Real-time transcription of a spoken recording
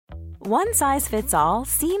One size fits all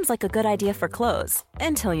seems like a good idea for clothes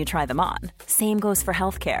until you try them on. Same goes for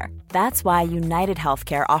healthcare. That's why United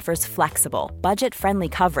Healthcare offers flexible, budget-friendly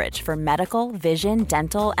coverage for medical, vision,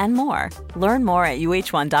 dental, and more. Learn more at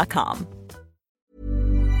uh1.com.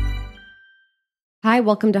 Hi,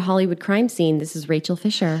 welcome to Hollywood Crime Scene. This is Rachel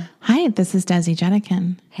Fisher. Hi, this is Desi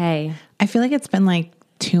Jenikin. Hey. I feel like it's been like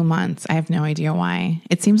 2 months. I have no idea why.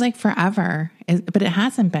 It seems like forever, but it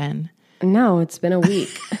hasn't been. No, it's been a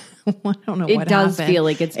week. I don't know what It does happened. feel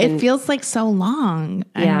like it's been... It feels like so long.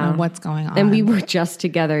 I don't know what's going on. And we were just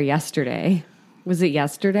together yesterday. Was it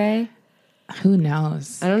yesterday? Who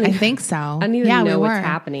knows? I think so. I don't even know what's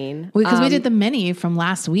happening. Because we did the mini from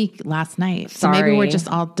last night. So maybe we're just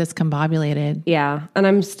all discombobulated. Yeah. And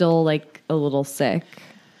I'm still like a little sick.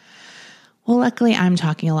 Well, luckily I'm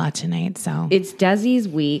talking a lot tonight, so. It's Desi's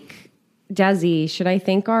week. Desi, should I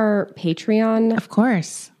thank our Patreon? Of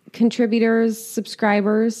course. Contributors,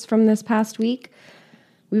 subscribers from this past week.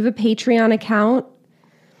 We have a Patreon account,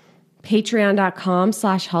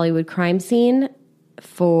 patreon.com/Hollywood Crime Scene.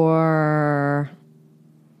 For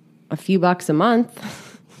a few bucks a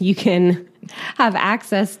month, you can have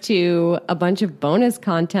access to a bunch of bonus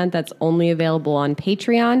content that's only available on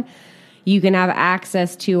Patreon. You can have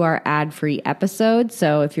access to our ad-free episodes.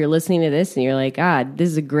 So if you're listening to this and you're like, God, this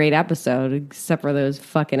is a great episode, except for those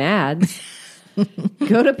fucking ads,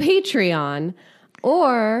 go to Patreon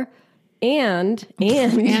or it's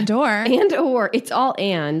all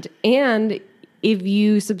and if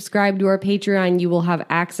you subscribe to our Patreon, you will have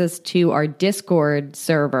access to our Discord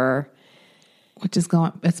server. Which is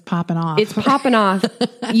it's popping off. It's popping off.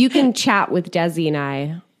 You can chat with Desi and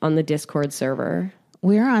I on the Discord server.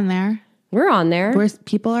 We're on there. We're on there.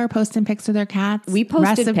 People are posting pics of their cats. We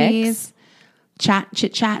posted recipes,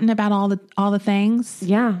 chit-chatting about all the things.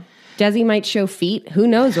 Yeah. Desi might show feet. Who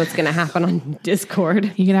knows what's going to happen on Discord?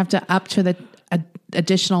 You're going to have to up to the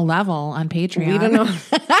additional level on Patreon. We don't know.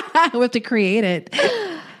 We have to create it.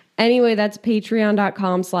 Anyway, that's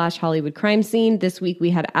patreon.com/Hollywood Crime Scene. This week we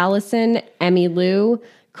had Allison, Emmy Lou,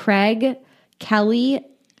 Craig, Kelly,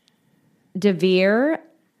 Devere,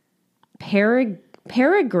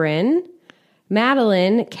 Peregrine,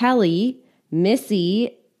 Madeline, Kelly,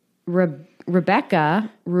 Missy, Rebecca,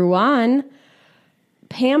 Ruan,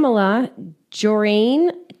 Pamela,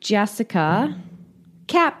 Jorane, Jessica,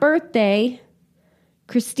 Cat Birthday,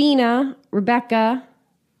 Christina, Rebecca,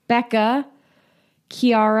 Becca,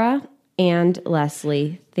 Kiara, and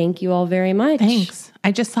Leslie. Thank you all very much. Thanks.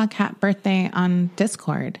 I just saw Cat Birthday on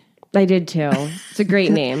Discord. I did too. It's a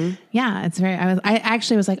great name. Yeah, it's very. I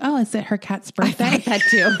actually was like, oh, is it her cat's birthday? I thought that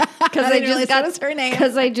too. Because I just got was her name.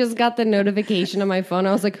 Because I just got the notification on my phone.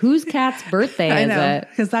 I was like, whose cat's birthday is it?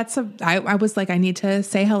 Because I was like, I need to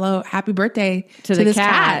say hello, happy birthday to this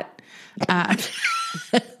cat.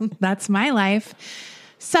 That's my life.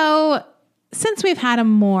 So since we've had a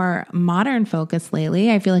more modern focus lately,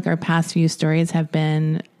 I feel like our past few stories have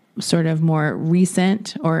been sort of more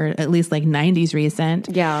recent, or at least like 90s recent.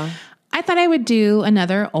 Yeah. I thought I would do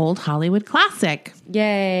another old Hollywood classic.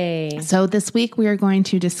 Yay. So this week we are going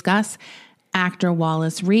to discuss actor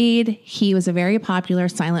Wallace Reed. He was a very popular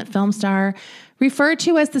silent film star, referred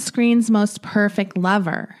to as the screen's most perfect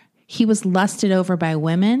lover. He was lusted over by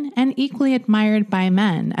women and equally admired by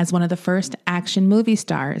men as one of the first action movie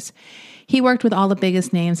stars. He worked with all the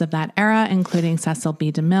biggest names of that era, including Cecil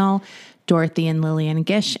B. DeMille, Dorothy and Lillian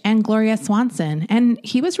Gish, and Gloria Swanson. And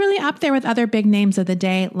he was really up there with other big names of the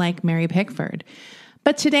day like Mary Pickford.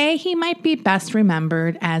 But today he might be best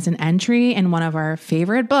remembered as an entry in one of our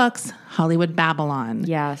favorite books, Hollywood Babylon.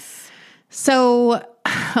 Yes. So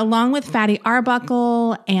along with Fatty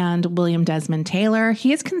Arbuckle and William Desmond Taylor,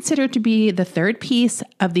 he is considered to be the third piece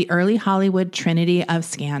of the early Hollywood trinity of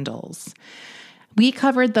scandals. We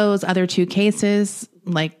covered those other two cases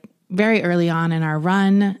like very early on in our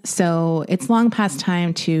run, so it's long past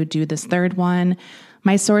time to do this third one.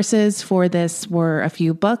 My sources for this were a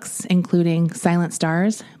few books, including Silent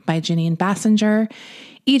Stars by Janine Bassinger,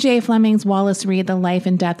 E.J. Fleming's Wallace Reed, The Life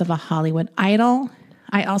and Death of a Hollywood Idol.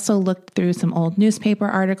 I also looked through some old newspaper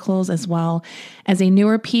articles as well as a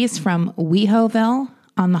newer piece from WeHoville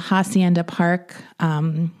on the Hacienda Park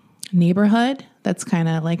neighborhood that's kind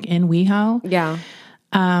of like in WeHo. Yeah.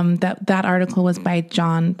 That article was by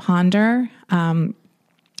John Ponder.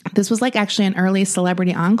 This was like actually an early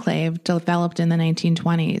celebrity enclave developed in the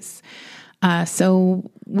 1920s.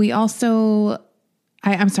 So we also,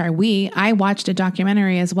 I watched a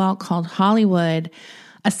documentary as well called Hollywood,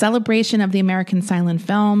 a celebration of the American silent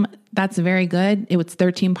film. That's very good. It was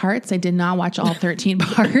 13 parts. I did not watch all 13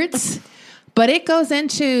 parts, but it goes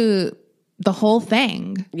into the whole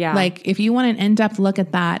thing. Yeah. Like if you want an in-depth look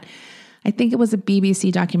at that, I think it was a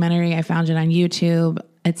BBC documentary. I found it on YouTube.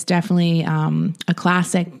 It's definitely a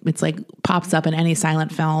classic. It's like pops up in any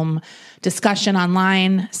silent film discussion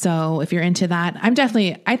online. So if you're into that,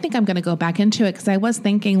 I think I'm going to go back into it because I was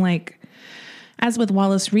thinking, like, as with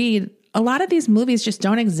Wallace Reed, a lot of these movies just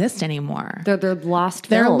don't exist anymore. They're lost films.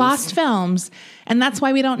 They're lost films. And that's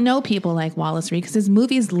why we don't know people like Wallace Reed, because his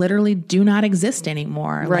movies literally do not exist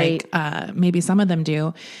anymore. Right. Like, maybe some of them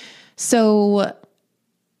do. So,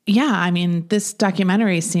 yeah, I mean, this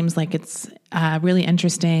documentary seems like it's really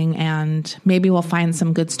interesting, and maybe we'll find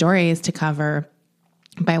some good stories to cover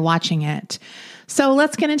by watching it. So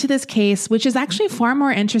let's get into this case, which is actually far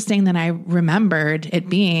more interesting than I remembered it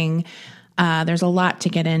being. There's a lot to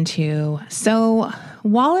get into. So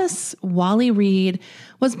Wally Reed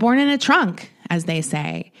was born in a trunk, as they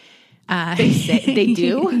say. They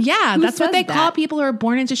do? Yeah, Who that's what they says call that? people who are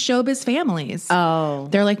born into showbiz families. Oh.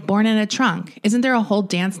 They're like born in a trunk. Isn't there a whole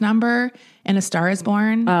dance number in A Star Is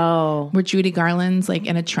Born? Oh. Where Judy Garland's like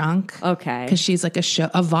in a trunk. Okay. Because she's like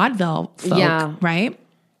a vaudeville folk, Yeah. right?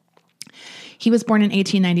 He was born in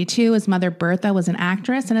 1892. His mother, Bertha, was an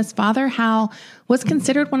actress, and his father, Hal, was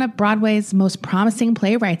considered one of Broadway's most promising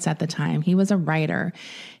playwrights at the time. He was a writer.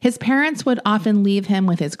 His parents would often leave him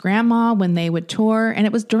with his grandma when they would tour, and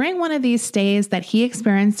it was during one of these stays that he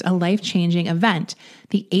experienced a life-changing event,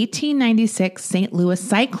 the 1896 St. Louis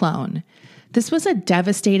cyclone. This was a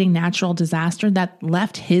devastating natural disaster that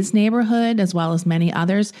left his neighborhood, as well as many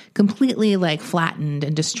others, completely like flattened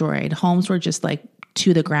and destroyed. Homes were just like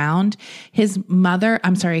to the ground. Him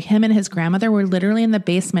and his grandmother were literally in the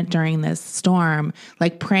basement during this storm,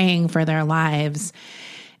 like praying for their lives.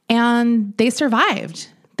 And they survived.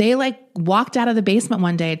 They like walked out of the basement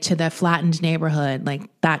one day to the flattened neighborhood, like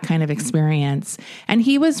that kind of experience. And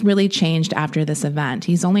he was really changed after this event.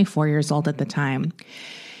 He's only 4 years old at the time.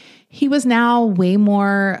 He was now way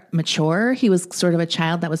more mature. He was sort of a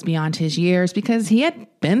child that was beyond his years because he had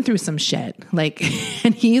been through some shit. Like,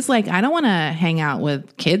 and he's like, I don't want to hang out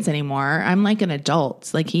with kids anymore. I'm like an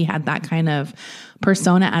adult. Like, he had that kind of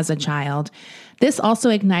persona as a child. This also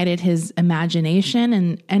ignited his imagination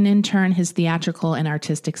and in turn, his theatrical and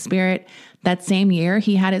artistic spirit. That same year,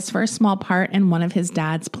 he had his first small part in one of his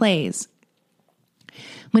dad's plays.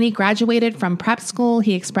 When he graduated from prep school,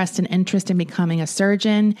 he expressed an interest in becoming a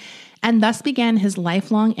surgeon and thus began his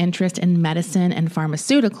lifelong interest in medicine and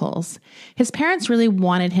pharmaceuticals. His parents really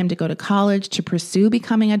wanted him to go to college to pursue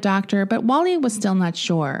becoming a doctor, but Wally was still not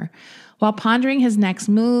sure. While pondering his next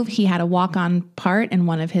move, he had a walk-on part in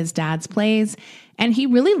one of his dad's plays, and he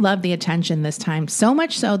really loved the attention this time, so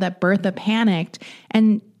much so that Bertha panicked,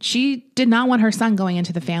 and she did not want her son going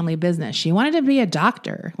into the family business. She wanted to be a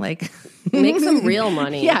doctor, like make some real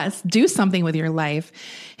money. Yes, do something with your life.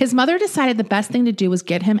 His mother decided the best thing to do was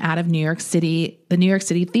get him out of New York City, the New York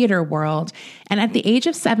City theater world. And at the age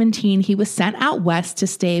of 17, he was sent out west to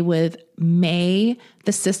stay with May,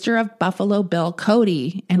 the sister of Buffalo Bill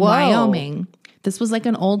Cody in Wyoming. This was like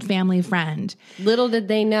an old family friend. Little did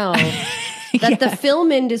they know that the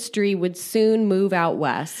film industry would soon move out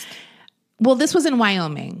west. Well, this was in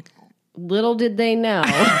Wyoming. Little did they know.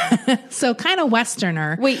 So kind of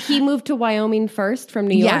Westerner. Wait, he moved to Wyoming first from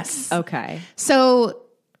New York? Yes. Okay. So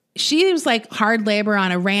she was like hard labor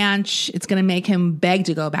on a ranch. It's going to make him beg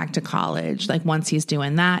to go back to college. Like once he's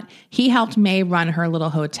doing that, he helped May run her little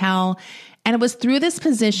hotel. And it was through this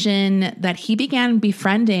position that he began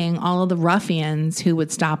befriending all of the ruffians who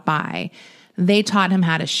would stop by. They taught him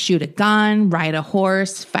how to shoot a gun, ride a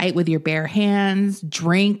horse, fight with your bare hands,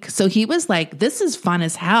 drink. So he was like, this is fun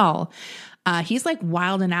as hell. He's like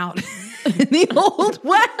wilding out in the Old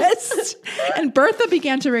West. And Bertha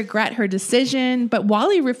began to regret her decision, but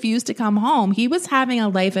Wally refused to come home. He was having a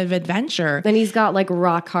life of adventure. And he's got like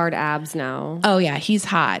rock hard abs now. Oh yeah, he's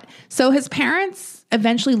hot. So his parents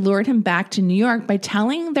eventually lured him back to New York by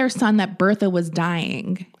telling their son that Bertha was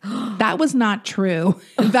dying. That was not true.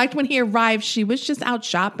 In fact, when he arrived, she was just out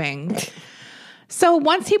shopping. So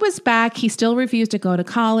once he was back, he still refused to go to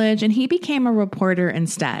college, and he became a reporter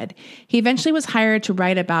instead. He eventually was hired to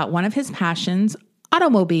write about one of his passions,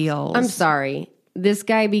 automobiles. I'm sorry. This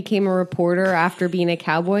guy became a reporter after being a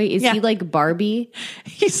cowboy. Is he like Barbie?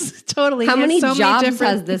 He's totally. How many so jobs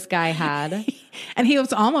has this guy had? And he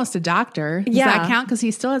was almost a doctor. Does that count? Because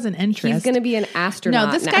he still has an interest. He's going to be an astronaut.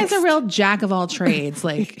 No, this next. guy's a real jack of all trades.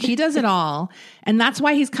 Like he does it all, and that's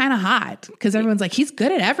why he's kind of hot. Because everyone's like, he's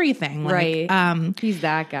good at everything. Like, right? He's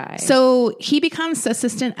that guy. So he becomes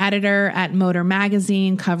assistant editor at Motor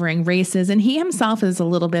Magazine, covering races, and he himself is a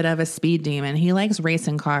little bit of a speed demon. He likes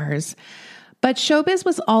racing cars. But showbiz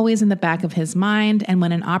was always in the back of his mind, and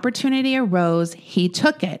when an opportunity arose, he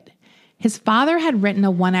took it. His father had written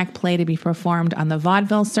a one-act play to be performed on the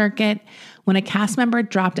vaudeville circuit. When a cast member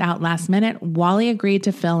dropped out last minute, Wally agreed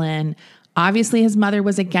to fill in. Obviously, his mother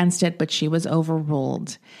was against it, but she was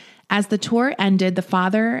overruled. As the tour ended, the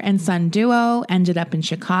father and son duo ended up in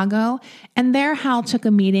Chicago, and there Hal took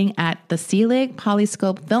a meeting at the Selig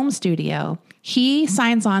Polyscope Film Studio. He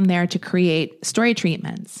signs on there to create story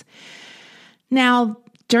treatments. Now,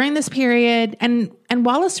 during this period, and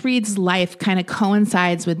Wallace Reed's life kind of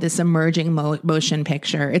coincides with this emerging motion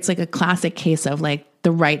picture. It's like a classic case of like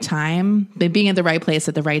the right time, being at the right place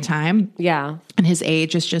at the right time. Yeah. And his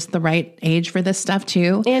age is just the right age for this stuff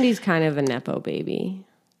too. And he's kind of a Nepo baby.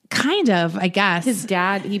 Kind of, I guess. His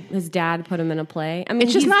dad put him in a play. I mean,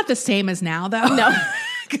 it's just not the same as now, though. No.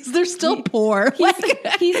 Because they're still poor.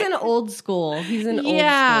 He's an old school. He's an old school.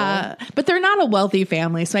 Yeah, but they're not a wealthy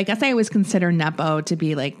family, so I guess I always consider Nepo to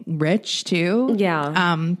be like rich too.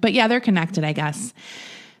 Yeah. But yeah, they're connected, I guess.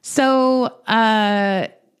 So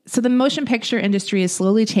the motion picture industry is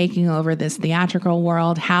slowly taking over this theatrical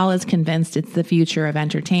world. Hal is convinced it's the future of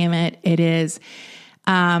entertainment. It is.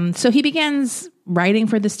 So he begins writing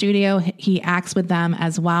for the studio. He acts with them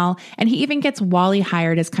as well. And he even gets Wally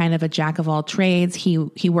hired as kind of a jack of all trades.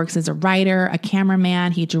 He works as a writer, a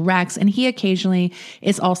cameraman, he directs, and he occasionally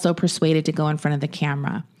is also persuaded to go in front of the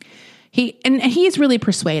camera. He's really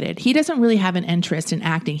persuaded. He doesn't really have an interest in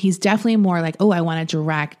acting. He's definitely more like, oh, I want to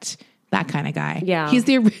direct, that kind of guy. Yeah. He's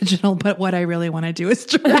the original, but what I really want to do is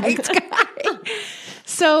direct guy.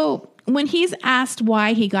 So when he's asked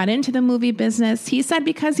why he got into the movie business, he said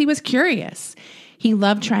because he was curious. He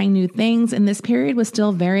loved trying new things, and this period was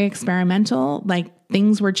still very experimental. Like,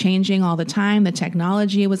 things were changing all the time. The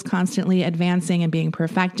technology was constantly advancing and being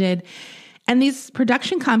perfected. And these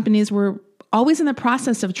production companies were always in the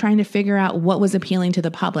process of trying to figure out what was appealing to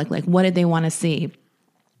the public. Like, what did they want to see?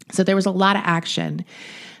 So there was a lot of action.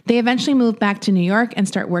 They eventually moved back to New York and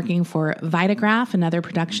start working for Vitagraph, another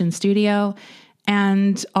production studio.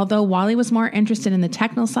 And although Wally was more interested in the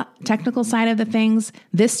technical side of the things,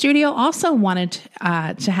 this studio also wanted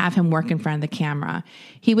to have him work in front of the camera.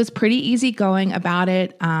 He was pretty easygoing about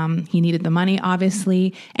it. He needed the money,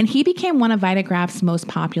 obviously, and he became one of Vitagraph's most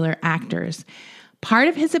popular actors. Part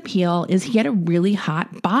of his appeal is he had a really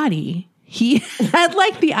hot body. He had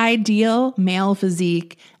like the ideal male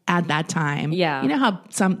physique at that time. Yeah. You know how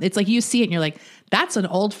it's like you see it and you're like, that's an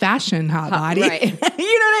old-fashioned hot body. Right. You know what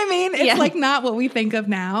I mean? It's like not what we think of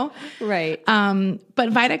now. Right. But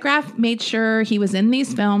Vitagraph made sure he was in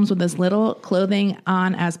these films with as little clothing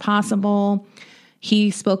on as possible.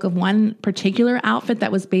 He spoke of one particular outfit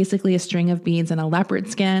that was basically a string of beads and a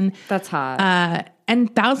leopard skin. That's hot.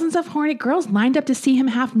 And thousands of horny girls lined up to see him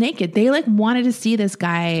half naked. They like wanted to see this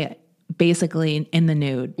guy basically in the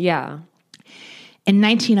nude. Yeah. In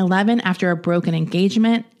 1911, after a broken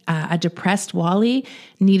engagement, a depressed Wally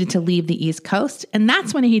needed to leave the East Coast, and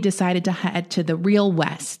that's when he decided to head to the real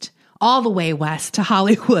West, all the way west to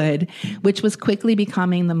Hollywood, which was quickly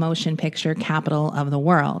becoming the motion picture capital of the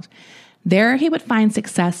world. There he would find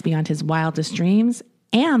success beyond his wildest dreams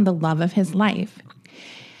and the love of his life.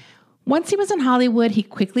 Once he was in Hollywood, he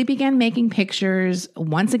quickly began making pictures,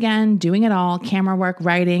 once again, doing it all, camera work,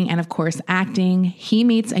 writing, and of course, acting. He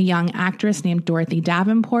meets a young actress named Dorothy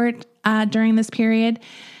Davenport during this period.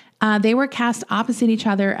 They were cast opposite each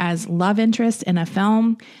other as love interests in a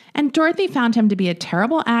film, and Dorothy found him to be a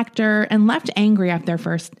terrible actor and left angry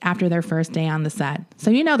after their first day on the set. So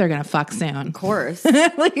you know they're going to fuck soon. Of course.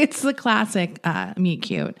 Like, it's the classic meet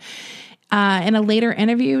cute. In a later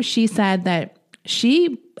interview, she said that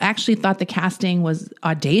she actually thought the casting was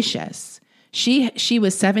audacious. She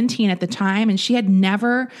was 17 at the time, and she had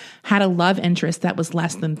never had a love interest that was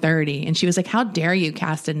less than 30. And she was like, how dare you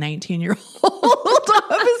cast a 19-year-old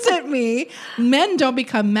opposite me? Men don't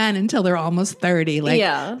become men until they're almost 30. Like,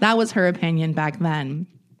 yeah. That was her opinion back then.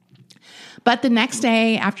 But the next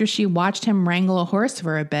day, after she watched him wrangle a horse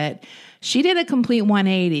for a bit, she did a complete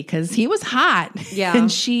 180 because he was hot. Yeah.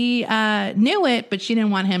 And she knew it, but she didn't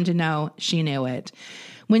want him to know she knew it.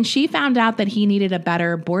 When she found out that he needed a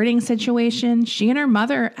better boarding situation, she and her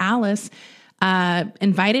mother, Alice,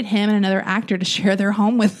 invited him and another actor to share their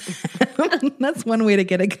home with them. That's one way to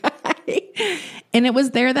get a guy. And it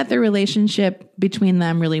was there that the relationship between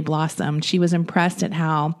them really blossomed. She was impressed at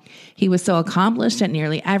how he was so accomplished at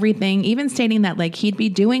nearly everything, even stating that like he'd be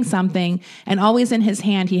doing something and always in his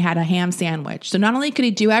hand he had a ham sandwich. So not only could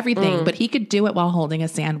he do everything, but he could do it while holding a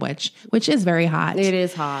sandwich, which is very hot. It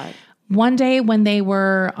is hot. One day when they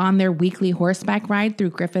were on their weekly horseback ride through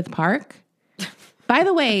Griffith Park, by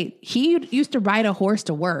the way, he used to ride a horse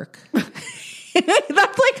to work.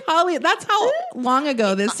 That's like like Hollywood. That's how long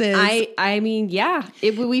ago this is. I mean, yeah,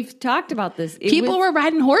 we've talked about this. People were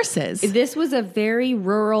riding horses. This was a very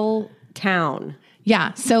rural town.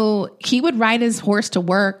 Yeah. So he would ride his horse to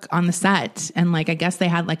work on the set. And like, I guess they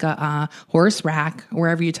had like a horse rack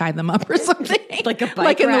wherever you tied them up or something. Like a bike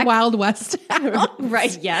like in rack. the Wild West.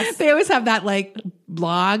 Right. Yes. They always have that like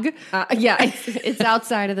blog. Yeah. It's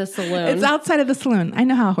outside of the saloon. It's outside of the saloon. I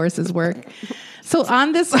know how horses work. So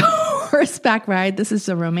on this horseback ride, this is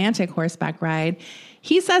a romantic horseback ride.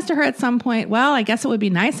 He says to her at some point, well, I guess it would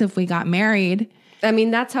be nice if we got married. I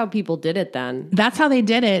mean, that's how people did it then. That's how they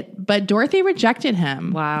did it. But Dorothy rejected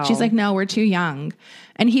him. Wow. She's like, no, we're too young.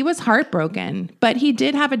 And he was heartbroken. But he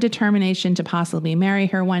did have a determination to possibly marry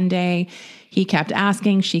her one day. He kept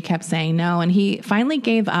asking. She kept saying no. And he finally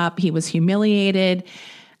gave up. He was humiliated.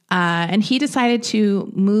 And he decided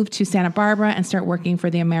to move to Santa Barbara and start working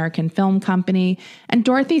for the American Film Company. And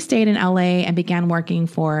Dorothy stayed in LA and began working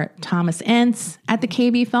for Thomas Ince at the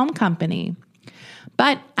KB Film Company.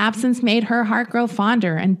 But absence made her heart grow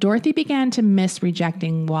fonder, and Dorothy began to miss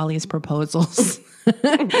rejecting Wally's proposals.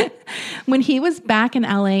 When he was back in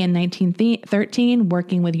LA in 1913,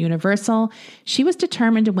 working with Universal, she was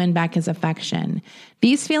determined to win back his affection.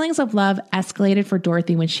 These feelings of love escalated for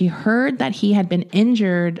Dorothy when she heard that he had been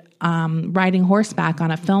injured riding horseback on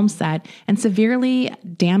a film set and severely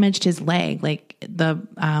damaged his leg, like the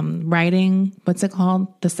riding, what's it called?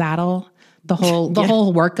 The saddle? The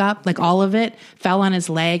whole workup, like all of it fell on his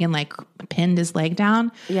leg and like pinned his leg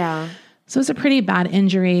down. Yeah. So it was a pretty bad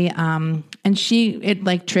injury. And it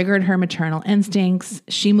like triggered her maternal instincts.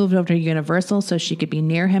 She moved over to Universal so she could be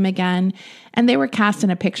near him again. And they were cast in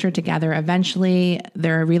a picture together. Eventually,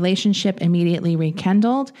 their relationship immediately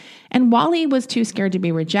rekindled. And Wally was too scared to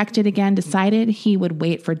be rejected again, decided he would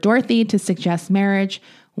wait for Dorothy to suggest marriage.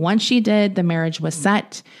 Once she did, the marriage was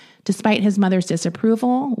set. Despite his mother's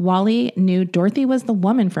disapproval, Wally knew Dorothy was the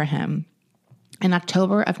woman for him. In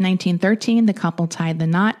October of 1913, the couple tied the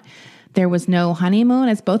knot. There was no honeymoon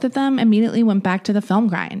as both of them immediately went back to the film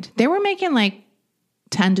grind. They were making like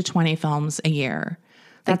 10 to 20 films a year.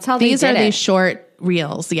 That's how they did it. These are these short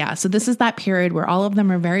reels. Yeah. So this is that period where all of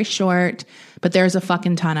them are very short, but there's a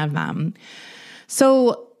fucking ton of them.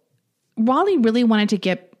 So Wally really wanted to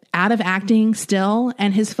get out of acting still,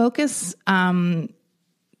 and his focus,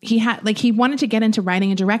 he wanted to get into writing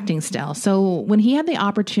and directing still. So when he had the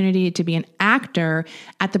opportunity to be an actor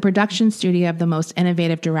at the production studio of the most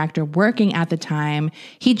innovative director working at the time,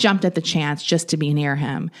 he jumped at the chance just to be near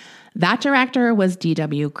him. That director was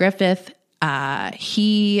D.W. Griffith.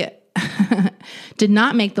 He did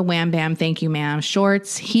not make the Wham Bam Thank You Ma'am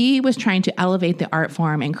shorts. He was trying to elevate the art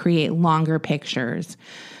form and create longer pictures.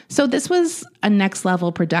 So this was a next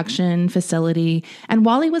level production facility, and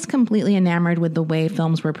Wally was completely enamored with the way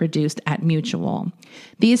films were produced at Mutual.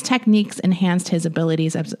 These techniques enhanced his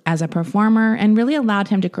abilities as a performer and really allowed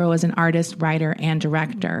him to grow as an artist, writer, and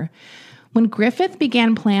director. When Griffith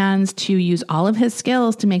began plans to use all of his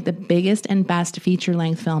skills to make the biggest and best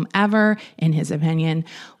feature-length film ever, in his opinion,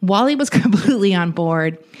 Wally was completely on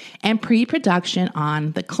board, and pre-production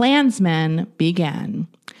on The Klansman began.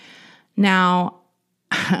 Now,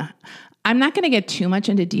 I'm not going to get too much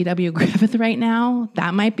into D.W. Griffith right now.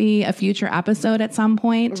 That might be a future episode at some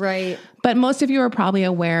point. Right. But most of you are probably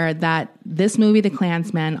aware that this movie, The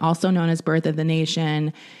Klansman, also known as Birth of the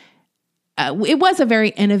Nation, it was a very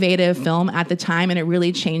innovative film at the time, and it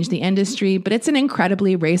really changed the industry. But it's an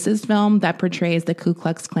incredibly racist film that portrays the Ku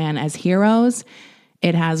Klux Klan as heroes.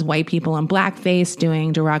 It has white people in blackface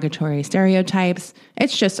doing derogatory stereotypes.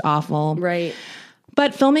 It's just awful. Right.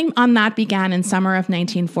 But filming on that began in summer of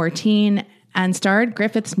 1914 and starred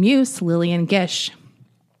Griffith's muse, Lillian Gish.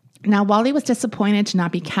 Now, Wally was disappointed to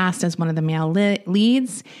not be cast as one of the male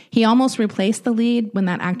leads. He almost replaced the lead when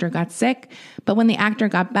that actor got sick, but when the actor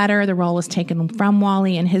got better, the role was taken from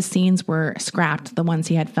Wally and his scenes were scrapped, the ones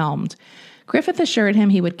he had filmed. Griffith assured him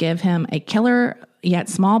he would give him a killer yet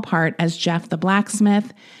small part as Jeff the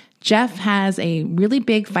blacksmith. Jeff has a really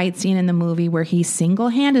big fight scene in the movie where he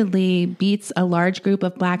single-handedly beats a large group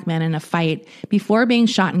of black men in a fight before being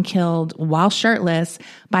shot and killed while shirtless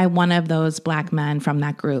by one of those black men from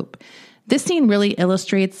that group. This scene really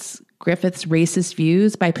illustrates Griffith's racist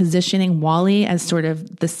views by positioning Wally as sort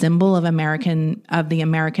of the symbol of the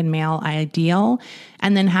American male ideal,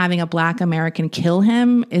 and then having a black American kill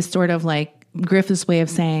him is sort of like Griffith's way of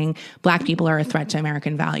saying black people are a threat to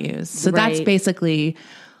American values. So Right. That's basically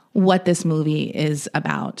what this movie is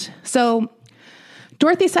about. So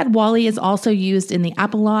Dorothy said Wally is also used in the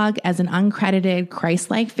epilogue as an uncredited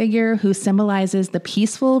Christ-like figure who symbolizes the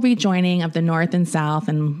peaceful rejoining of the North and South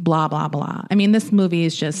and blah, blah, blah. I mean, this movie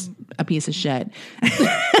is just a piece of shit.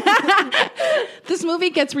 This movie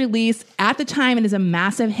gets released at the time and is a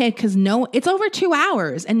massive hit because it's over 2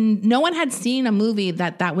 hours and no one had seen a movie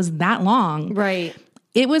that was that long. Right.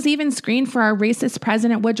 It was even screened for our racist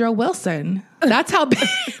president, Woodrow Wilson. That's how big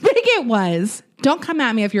it was. Don't come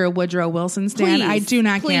at me if you're a Woodrow Wilson stan. Please, I do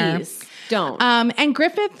not care. Please don't. And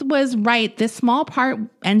Griffith was right. This small part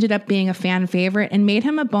ended up being a fan favorite and made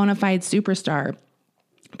him a bona fide superstar.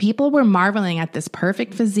 People were marveling at this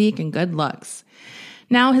perfect physique and good looks.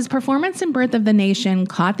 Now, his performance in Birth of the Nation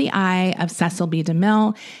caught the eye of Cecil B.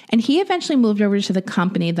 DeMille, and he eventually moved over to the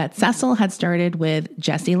company that Cecil had started with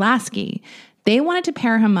Jesse Lasky. They wanted to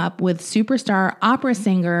pair him up with superstar opera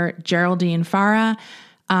singer Geraldine Farah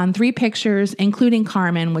on 3 pictures, including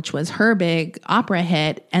Carmen, which was her big opera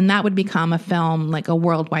hit, and that would become a film, like a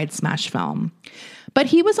worldwide smash film. But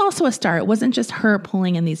he was also a star. It wasn't just her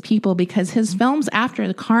pulling in these people, because his films after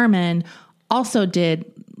the Carmen also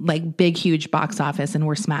did like big, huge box office and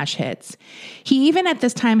were smash hits. He even at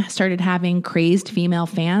this time started having crazed female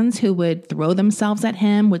fans who would throw themselves at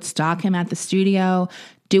him, would stalk him at the studio,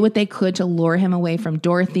 do what they could to lure him away from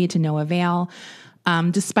Dorothy to no avail.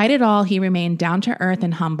 Despite it all, he remained down to earth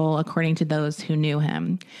and humble, according to those who knew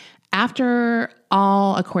him. After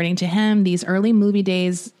all, according to him, these early movie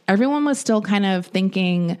days, everyone was still kind of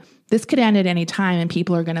thinking this could end at any time and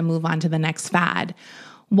people are going to move on to the next fad.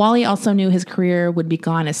 Wally also knew his career would be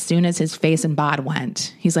gone as soon as his face and bod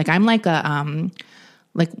went. He's like, I'm like a,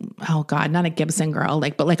 oh God, not a Gibson girl,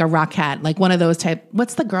 but like a Rockette, like one of those type.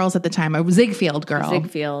 What's the girls at the time? A Ziegfeld girl.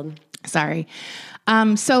 Ziegfeld. Sorry.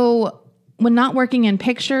 So when not working in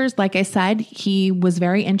pictures, like I said, he was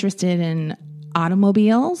very interested in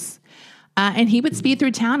automobiles, and he would speed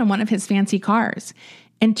through town in one of his fancy cars.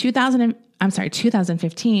 In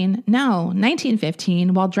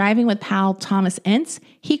 1915, while driving with pal Thomas Ince,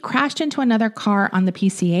 he crashed into another car on the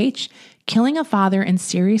PCH, killing a father and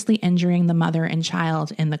seriously injuring the mother and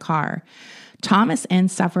child in the car. Thomas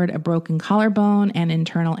Ince suffered a broken collarbone and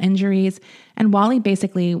internal injuries, and Wally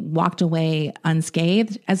basically walked away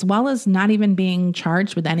unscathed, as well as not even being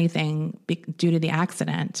charged with anything due to the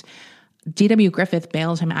accident. D.W. Griffith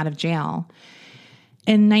bailed him out of jail.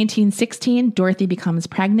 In 1916, Dorothy becomes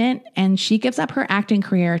pregnant, and she gives up her acting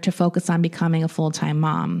career to focus on becoming a full-time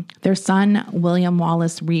mom. Their son, William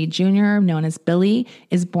Wallace Reed Jr., known as Billy,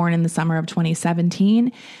 is born in the summer of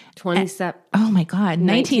 2017. Oh my God,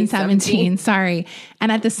 1917, sorry.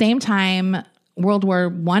 And at the same time, World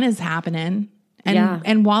War I is happening,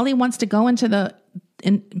 and Wally wants to go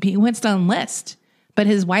he wants to enlist, but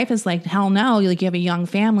his wife is like, hell no, you have a young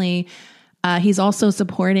family. He's also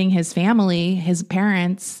supporting his family, his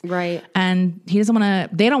parents. Right. And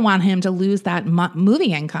they don't want him to lose that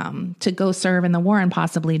movie income to go serve in the war and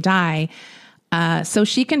possibly die. So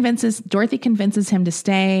Dorothy convinces him to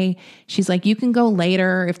stay. She's like, you can go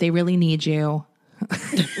later if they really need you.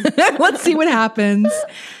 Let's see what happens.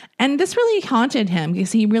 And this really haunted him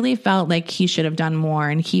because he really felt like he should have done more,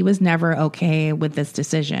 and he was never okay with this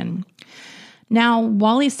decision. Now,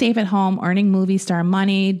 Wally's safe at home earning movie star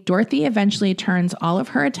money, Dorothy eventually turns all of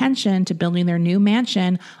her attention to building their new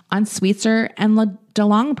mansion on Sweetser and de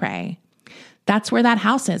Longpre. That's where that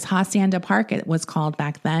house is. Hacienda Park, it was called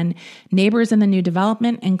back then. Neighbors in the new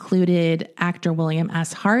development included actor William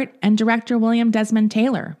S. Hart and director William Desmond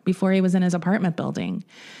Taylor before he was in his apartment building.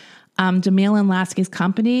 DeMille and Lasky's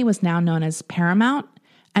company was now known as Paramount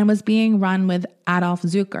and was being run with Adolf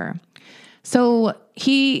Zucker. So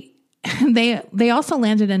they also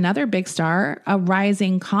landed another big star, a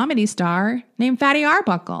rising comedy star named Fatty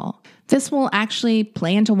Arbuckle. This will actually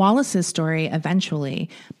play into Wallace's story eventually.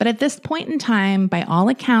 But at this point in time, by all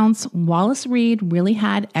accounts, Wallace Reed really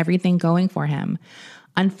had everything going for him.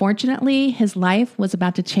 Unfortunately, his life was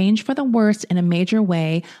about to change for the worse in a major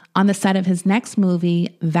way on the set of his next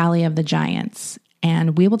movie, Valley of the Giants.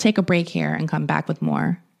 And we will take a break here and come back with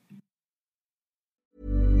more.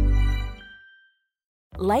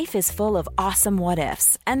 Life is full of awesome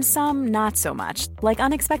what-ifs, and some not so much, like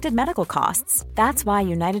unexpected medical costs. That's why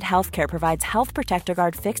United Healthcare provides Health Protector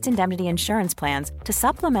Guard fixed indemnity insurance plans to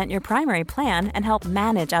supplement your primary plan and help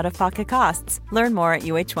manage out-of-pocket costs. Learn more at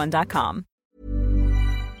uh1.com.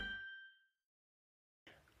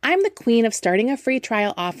 I'm the queen of starting a free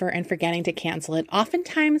trial offer and forgetting to cancel it,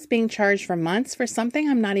 oftentimes being charged for months for something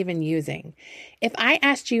I'm not even using. If I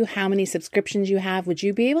asked you how many subscriptions you have, would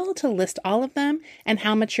you be able to list all of them and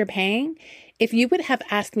how much you're paying? If you would have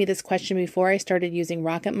asked me this question before I started using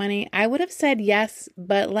Rocket Money, I would have said yes,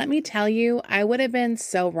 but let me tell you, I would have been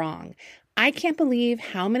so wrong. I can't believe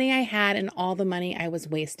how many I had and all the money I was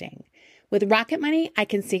wasting. With Rocket Money, I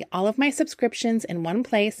can see all of my subscriptions in one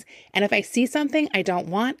place, and if I see something I don't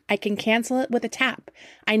want, I can cancel it with a tap.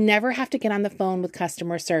 I never have to get on the phone with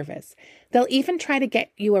customer service. They'll even try to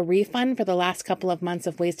get you a refund for the last couple of months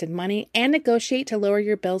of wasted money and negotiate to lower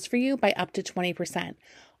your bills for you by up to 20%.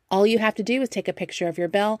 All you have to do is take a picture of your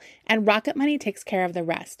bill, and Rocket Money takes care of the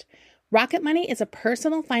rest. Rocket Money is a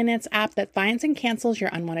personal finance app that finds and cancels your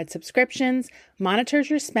unwanted subscriptions, monitors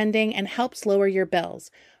your spending, and helps lower your bills.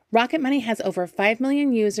 Rocket Money has over 5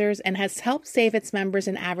 million users and has helped save its members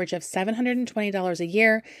an average of $720 a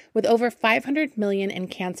year with over 500 million in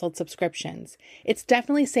canceled subscriptions. It's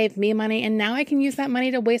definitely saved me money, and now I can use that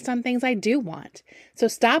money to waste on things I do want. So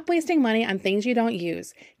stop wasting money on things you don't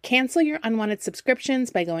use. Cancel your unwanted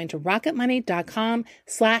subscriptions by going to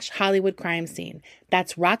rocketmoney.com/Hollywood Crime Scene.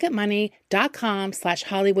 That's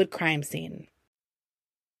rocketmoney.com/Hollywood Crime Scene.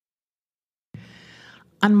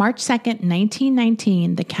 On March 2nd,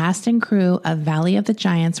 1919, the cast and crew of Valley of the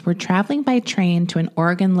Giants were traveling by train to an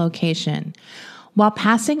Oregon location. While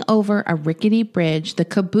passing over a rickety bridge, the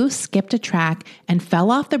caboose skipped a track and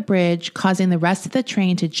fell off the bridge, causing the rest of the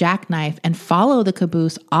train to jackknife and follow the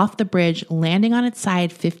caboose off the bridge, landing on its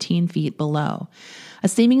side 15 feet below. A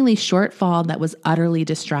seemingly short fall that was utterly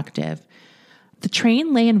destructive. The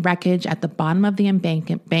train lay in wreckage at the bottom of the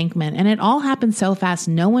embankment, and it all happened so fast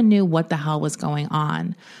no one knew what the hell was going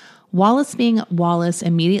on. Wallace, being Wallace,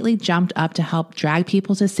 immediately jumped up to help drag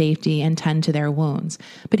people to safety and tend to their wounds.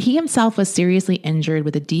 But he himself was seriously injured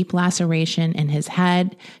with a deep laceration in his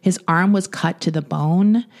head. His arm was cut to the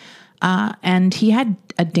bone, and he had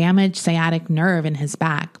a damaged sciatic nerve in his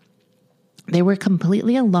back. They were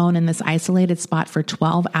completely alone in this isolated spot for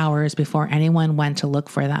 12 hours before anyone went to look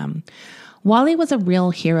for them. Wally was a real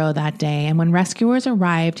hero that day, and when rescuers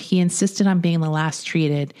arrived, he insisted on being the last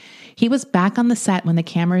treated. He was back on the set when the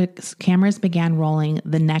cameras began rolling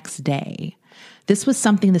the next day. This was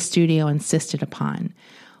something the studio insisted upon.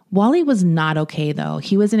 Wally was not okay, though.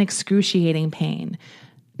 He was in excruciating pain.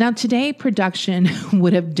 Now, today, production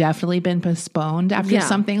would have definitely been postponed after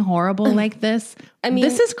something horrible like this. I mean,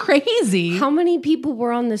 this is crazy. How many people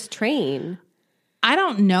were on this train? I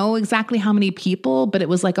don't know exactly how many people, but it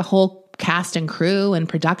was like a whole cast and crew and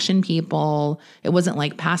production people. It wasn't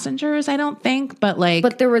like passengers, I don't think, but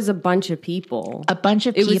there was a bunch of people. A bunch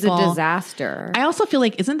of people. It was a disaster. I also feel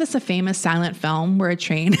like, isn't this a famous silent film where a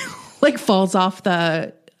train like falls off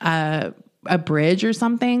a bridge or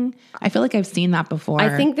something? I feel like I've seen that before.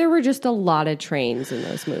 I think there were just a lot of trains in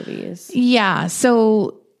those movies. Yeah.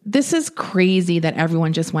 So this is crazy that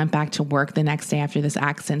everyone just went back to work the next day after this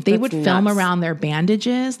accident. They would film around their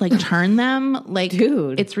bandages, like turn them. Like,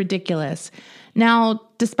 dude, it's ridiculous. Now,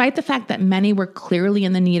 despite the fact that many were clearly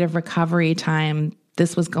in the need of recovery time,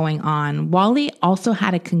 this was going on. Wally also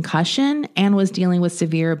had a concussion and was dealing with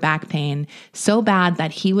severe back pain, so bad that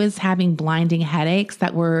he was having blinding headaches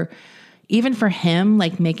that were, even for him,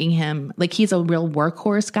 like making him, like he's a real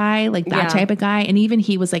workhorse guy, like that type of guy. And even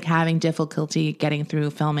he was like having difficulty getting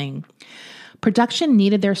through filming. Production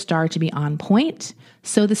needed their star to be on point.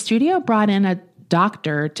 So the studio brought in a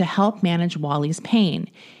doctor to help manage Wally's pain.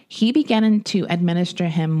 He began to administer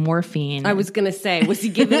him morphine. I was going to say, was he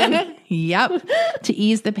giving him? Yep, to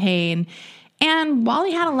ease the pain. And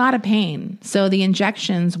Wally had a lot of pain, so the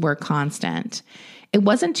injections were constant. It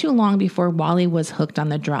wasn't too long before Wally was hooked on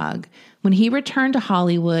the drug. When he returned to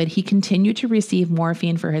Hollywood, he continued to receive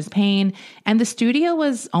morphine for his pain, and the studio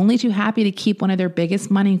was only too happy to keep one of their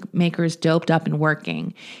biggest money makers doped up and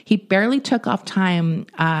working. He barely took off time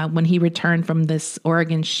when he returned from this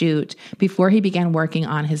Oregon shoot before he began working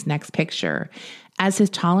on his next picture. As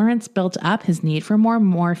his tolerance built up, his need for more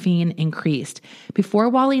morphine increased. Before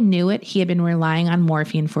Wally knew it, he had been relying on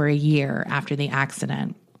morphine for a year after the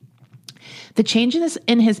accident. The changes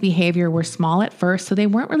in his behavior were small at first, so they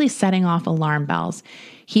weren't really setting off alarm bells.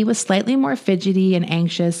 He was slightly more fidgety and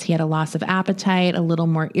anxious. He had a loss of appetite, a little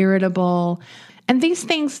more irritable. And these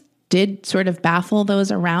things did sort of baffle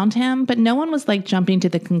those around him, but no one was like jumping to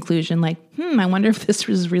the conclusion like, I wonder if this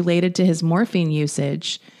was related to his morphine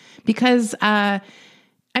usage. Because,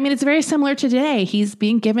 it's very similar to today. He's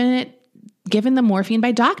being given the morphine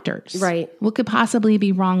by doctors. Right. What could possibly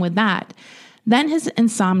be wrong with that? Then his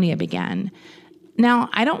insomnia began.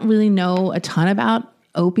 Now, I don't really know a ton about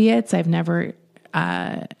opiates. I don't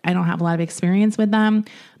have a lot of experience with them,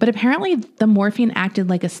 but apparently the morphine acted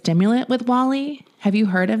like a stimulant with Wally. Have you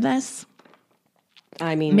heard of this?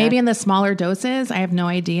 I mean, maybe in the smaller doses. I have no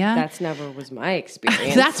idea. That's never was my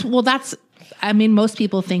experience. Most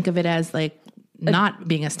people think of it as like not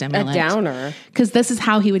being a stimulant. A downer. Because this is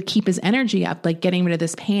how he would keep his energy up, like getting rid of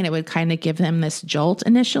this pain. It would kind of give him this jolt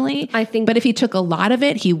initially. I think. But if he took a lot of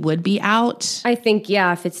it, he would be out. I think,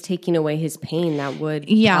 yeah, if it's taking away his pain, that would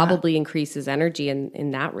probably increase his energy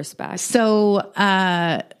in that respect. So,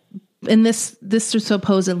 and this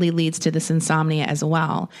supposedly leads to this insomnia as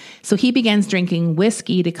well. So he begins drinking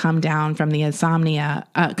whiskey to come down from the insomnia,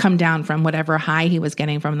 come down from whatever high he was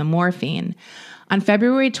getting from the morphine. On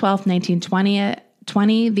February 12th,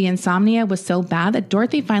 1920, the insomnia was so bad that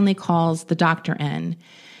Dorothy finally calls the doctor in.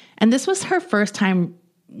 And this was her first time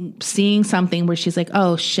seeing something where she's like,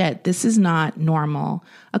 oh shit, this is not normal.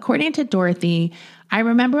 According to Dorothy, I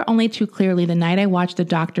remember only too clearly the night I watched the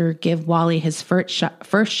doctor give Wally his first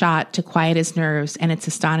shot to quiet his nerves and its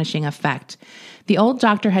astonishing effect. The old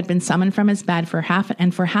doctor had been summoned from his bed for half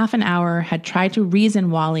an hour had tried to reason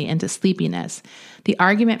Wally into sleepiness. The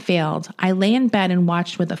argument failed. I lay in bed and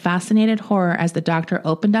watched with a fascinated horror as the doctor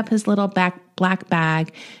opened up his little black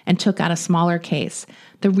bag and took out a smaller case.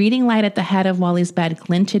 The reading light at the head of Wally's bed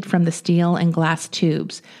glinted from the steel and glass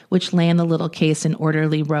tubes, which lay in the little case in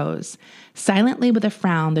orderly rows. Silently with a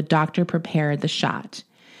frown, the doctor prepared the shot.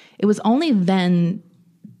 It was only then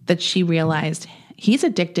that she realized he's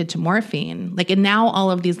addicted to morphine. And now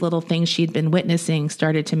all of these little things she'd been witnessing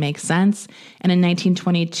started to make sense. And in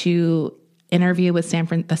 1922 interview with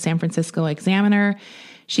the San Francisco Examiner,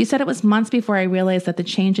 she said, it was months before I realized that the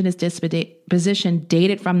change in his disposition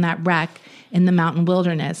dated from that wreck in the mountain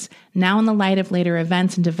wilderness. Now in the light of later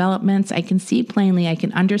events and developments, I can see plainly, I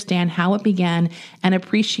can understand how it began and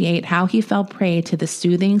appreciate how he fell prey to the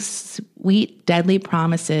soothing, sweet, deadly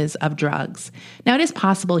promises of drugs. Now it is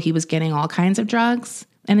possible he was getting all kinds of drugs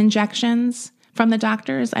and injections from the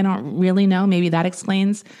doctors. I don't really know. Maybe that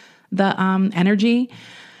explains the energy.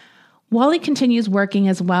 Wally continues working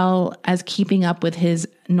as well as keeping up with his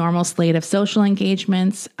normal slate of social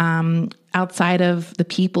engagements outside of the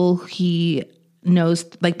people he knows,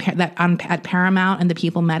 at Paramount and the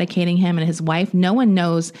people medicating him and his wife. No one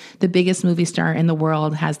knows the biggest movie star in the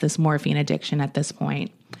world has this morphine addiction at this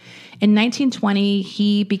point. In 1920,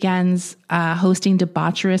 he begins hosting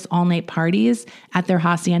debaucherous all-night parties at their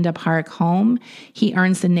Hacienda Park home. He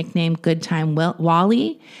earns the nickname Good Time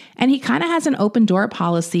Wally, and he kind of has an open door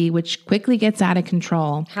policy, which quickly gets out of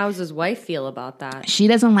control. How's his wife feel about that? She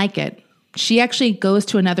doesn't like it. She actually goes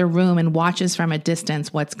to another room and watches from a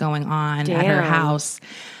distance what's going on at her house.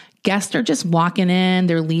 Guests are just walking in.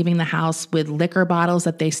 They're leaving the house with liquor bottles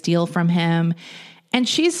that they steal from him. And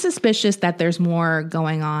she's suspicious that there's more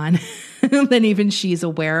going on than even she's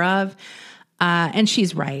aware of. And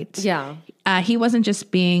she's right. Yeah. He wasn't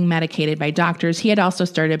just being medicated by doctors. He had also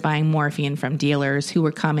started buying morphine from dealers who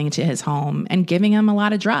were coming to his home and giving him a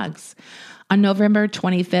lot of drugs. On November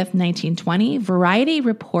 25th, 1920, Variety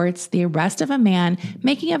reports the arrest of a man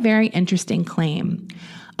making a very interesting claim.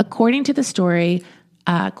 According to the story,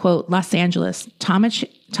 quote, Los Angeles, Thomas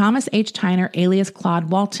H. Tyner, alias Claude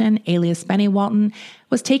Walton, alias Benny Walton,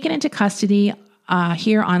 was taken into custody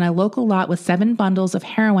here on a local lot with 7 bundles of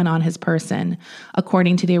heroin on his person,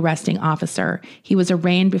 according to the arresting officer. He was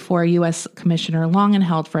arraigned before U.S. Commissioner Long and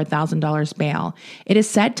held for $1,000 bail. It is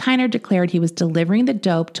said Tyner declared he was delivering the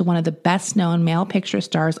dope to one of the best-known male picture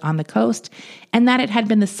stars on the coast, and that it had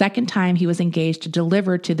been the second time he was engaged to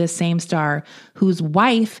deliver to this same star, whose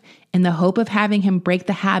wife, in the hope of having him break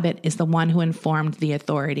the habit, is the one who informed the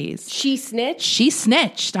authorities. She snitched? She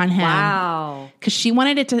snitched on him. Wow. Because she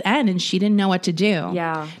wanted it to end and she didn't know what to do.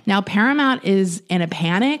 Yeah. Now, Paramount is in a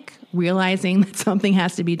panic, realizing that something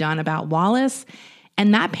has to be done about Wallace.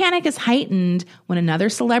 And that panic is heightened when another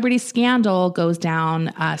celebrity scandal goes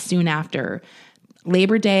down soon after.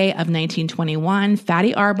 Labor Day of 1921,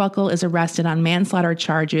 Fatty Arbuckle is arrested on manslaughter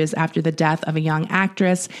charges after the death of a young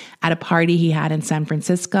actress at a party he had in San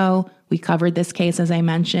Francisco. We covered this case, as I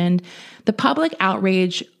mentioned. The public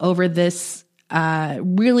outrage over this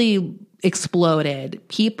really exploded.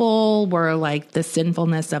 People were like, the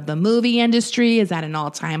sinfulness of the movie industry is at an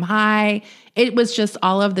all-time high. It was just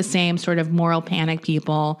all of the same sort of moral panic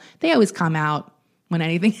people. They always come out when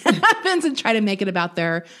anything happens and try to make it about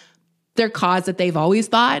their cause that they've always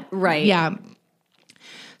thought. Right. Yeah.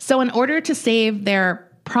 So in order to save their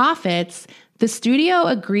profits, the studio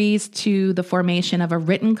agrees to the formation of a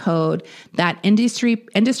written code that industry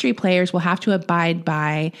players will have to abide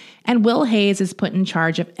by, and Will Hayes is put in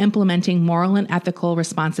charge of implementing moral and ethical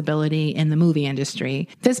responsibility in the movie industry.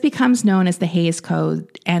 This becomes known as the Hayes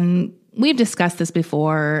Code, and we've discussed this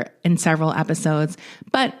before in several episodes,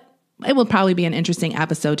 but it will probably be an interesting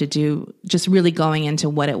episode to do, just really going into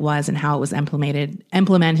what it was and how it was implemented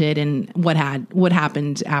and what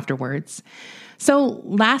happened afterwards. So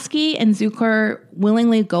Lasky and Zucker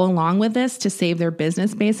willingly go along with this to save their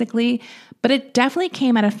business, basically. But it definitely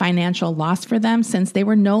came at a financial loss for them since they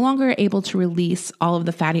were no longer able to release all of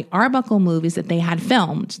the Fatty Arbuckle movies that they had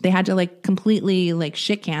filmed. They had to completely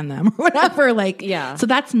shit can them or whatever. So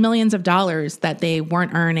that's millions of dollars that they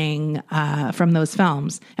weren't earning from those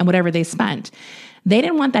films and whatever they spent. They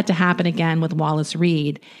didn't want that to happen again with Wallace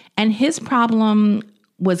Reed. And his problem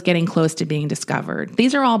was getting close to being discovered.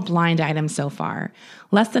 These are all blind items so far.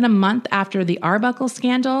 Less than a month after the Arbuckle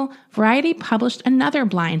scandal, Variety published another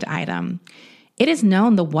blind item. It is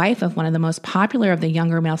known the wife of one of the most popular of the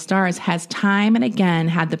younger male stars has time and again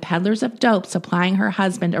had the peddlers of dope supplying her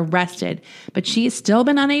husband arrested, but she has still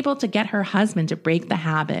been unable to get her husband to break the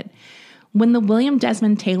habit. When the William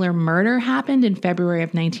Desmond Taylor murder happened in February of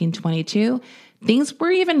 1922, things were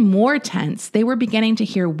even more tense. They were beginning to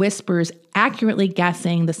hear whispers accurately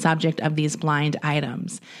guessing the subject of these blind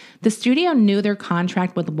items. The studio knew their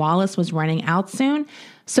contract with Wallace was running out soon,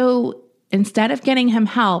 so instead of getting him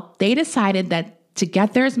help, they decided that to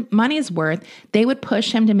get their money's worth, they would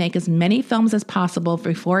push him to make as many films as possible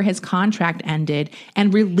before his contract ended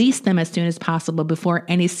and release them as soon as possible before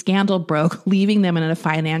any scandal broke, leaving them in a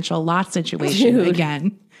financial loss situation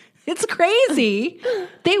again. It's crazy.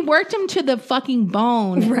 They worked him to the fucking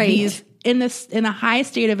bone. Right. He's in a high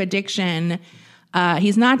state of addiction.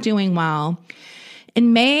 He's not doing well.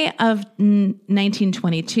 In May of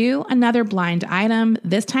 1922, another blind item,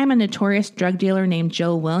 this time a notorious drug dealer named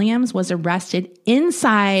Joe Williams, was arrested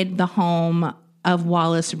inside the home of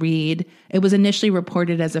Wallace Reed. It was initially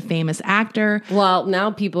reported as a famous actor. Well,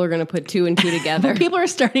 now people are going to put two and two together. People are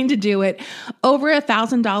starting to do it. Over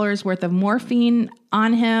 $1,000 worth of morphine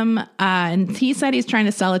on him. And he said he's trying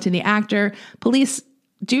to sell it to the actor. Police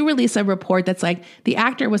do release a report that's the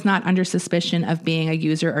actor was not under suspicion of being a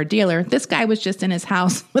user or dealer. This guy was just in his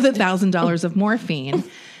house with $1,000 of morphine.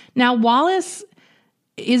 Now, Wallace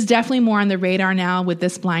is definitely more on the radar now with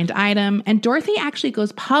this blind item. And Dorothy actually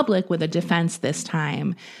goes public with a defense this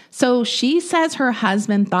time. So she says her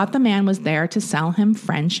husband thought the man was there to sell him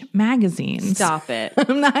French magazines. Stop it.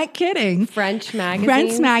 I'm not kidding. French magazines?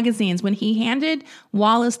 French magazines. When he handed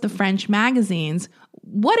Wallace the French magazines,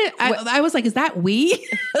 I was like, is that we?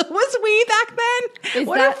 Was we back then?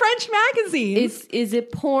 What are French magazines? Is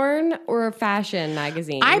it porn or a fashion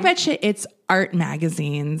magazine? I bet you it's art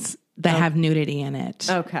magazines that have nudity in it.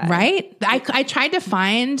 Okay. Right? I tried to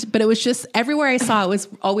find, but it was just everywhere I saw it was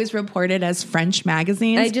always reported as French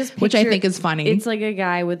magazines, which I think is funny. It's like a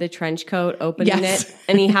guy with a trench coat opening it,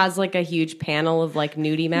 and he has a huge panel of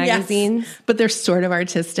nudie magazines. Yes, but they're sort of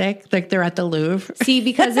artistic. They're at the Louvre. See,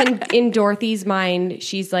 because in Dorothy's mind,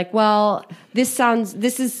 she's like, well, this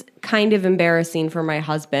is kind of embarrassing for my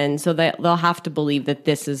husband, so that they'll have to believe that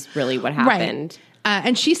this is really what happened. Right.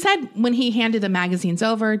 And she said when he handed the magazines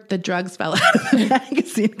over, the drugs fell out of the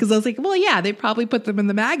magazine. Because I was like, well, yeah, they probably put them in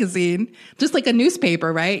the magazine. Just like a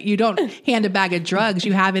newspaper, right? You don't hand a bag of drugs.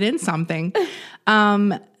 You have it in something.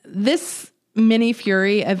 This mini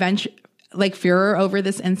fury furor over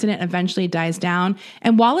this incident eventually dies down.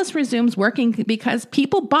 And Wallace resumes working because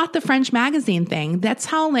people bought the French magazine thing. That's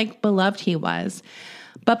how beloved he was.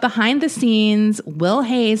 But behind the scenes, Will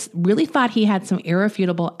Hayes really thought he had some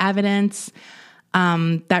irrefutable evidence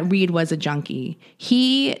that Reed was a junkie.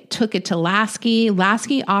 He took it to Lasky.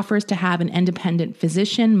 Lasky offers to have an independent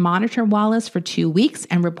physician monitor Wallace for 2 weeks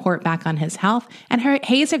and report back on his health, and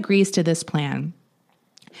Hayes agrees to this plan.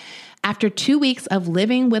 After 2 weeks of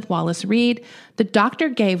living with Wallace Reed, the doctor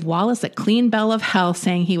gave Wallace a clean bill of health,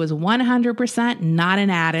 saying he was 100% not an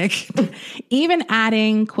addict, even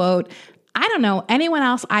adding, quote, I don't know anyone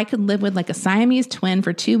else I could live with like a Siamese twin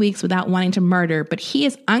for 2 weeks without wanting to murder, but he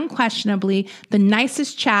is unquestionably the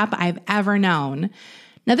nicest chap I've ever known.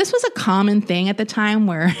 Now, this was a common thing at the time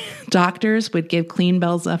where doctors would give clean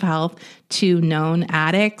bills of health to known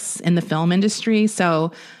addicts in the film industry.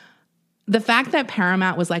 So the fact that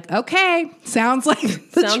Paramount was like, okay, sounds like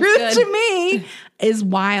the truth good to me is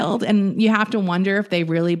wild. And you have to wonder if they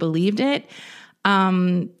really believed it.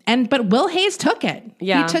 But Will Hayes took it.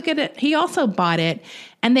 Yeah. He took it. He also bought it,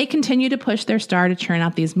 and they continue to push their star to churn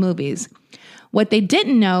out these movies. What they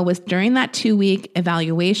didn't know was during that 2-week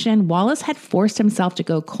evaluation, Wallace had forced himself to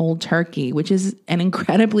go cold turkey, which is an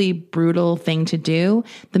incredibly brutal thing to do.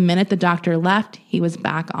 The minute the doctor left, he was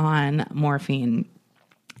back on morphine.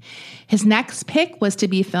 His next pick was to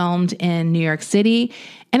be filmed in New York City,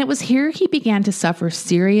 and it was here he began to suffer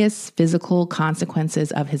serious physical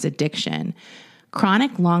consequences of his addiction.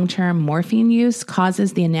 Chronic long-term morphine use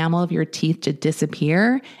causes the enamel of your teeth to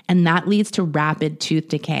disappear, and that leads to rapid tooth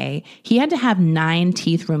decay. He had to have 9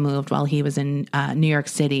 teeth removed while he was in New York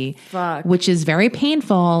City, which is very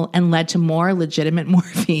painful and led to more legitimate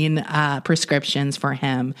morphine prescriptions for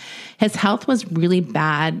him. His health was really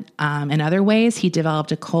bad in other ways. He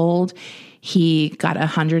developed a cold. He got a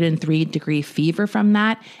 103-degree fever from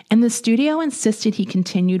that, and the studio insisted he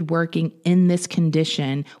continued working in this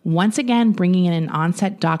condition, once again bringing in an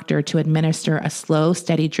on-set doctor to administer a slow,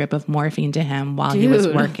 steady drip of morphine to him while he was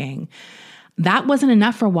working. That wasn't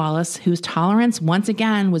enough for Wallace, whose tolerance once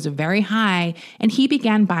again was very high, and he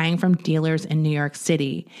began buying from dealers in New York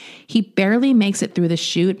City. He barely makes it through the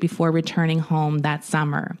shoot before returning home that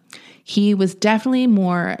summer. He was definitely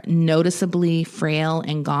more noticeably frail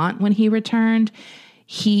and gaunt when he returned.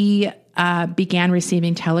 He began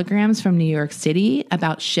receiving telegrams from New York City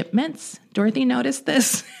about shipments. Dorothy noticed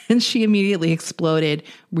this, and she immediately exploded,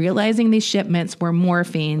 realizing these shipments were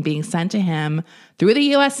morphine being sent to him through the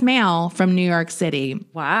U.S. mail from New York City.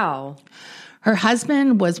 Wow. Her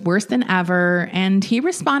husband was worse than ever, and he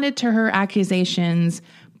responded to her accusations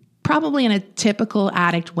probably in a typical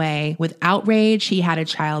addict way. With outrage, he had a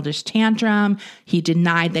childish tantrum. He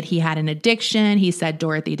denied that he had an addiction. He said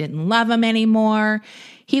Dorothy didn't love him anymore.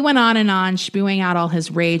 He went on and on, spewing out all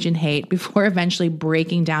his rage and hate before eventually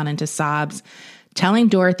breaking down into sobs, telling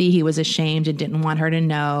Dorothy he was ashamed and didn't want her to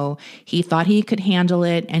know. He thought he could handle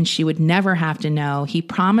it and she would never have to know. He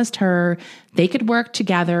promised her they could work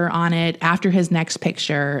together on it after his next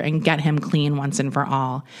picture and get him clean once and for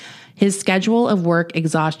all. His schedule of work,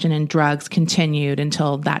 exhaustion, and drugs continued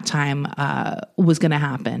until that time was going to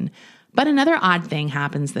happen. But another odd thing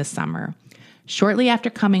happens this summer. Shortly after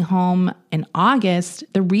coming home in August,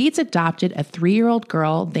 the Reeds adopted a 3-year-old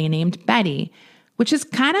girl they named Betty, which is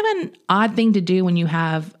kind of an odd thing to do when you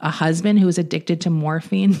have a husband who is addicted to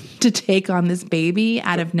morphine to take on this baby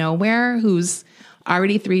out of nowhere who's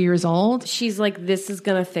already 3 years old. She's like, this is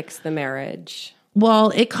going to fix the marriage. Well,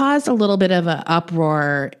 it caused a little bit of an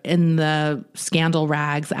uproar in the scandal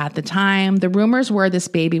rags at the time. The rumors were this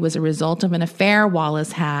baby was a result of an affair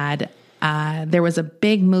Wallace had. There was a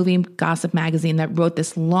big movie gossip magazine that wrote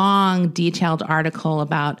this long, detailed article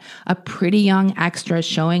about a pretty young extra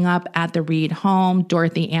showing up at the Reed home,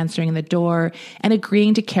 Dorothy answering the door, and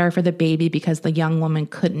agreeing to care for the baby because the young woman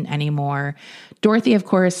couldn't anymore. Dorothy, of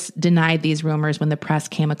course, denied these rumors when the press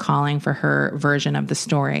came a-calling for her version of the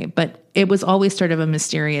story, but it was always sort of a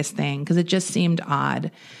mysterious thing because it just seemed odd.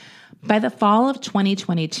 By the fall of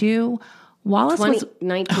 2022, Wallace was...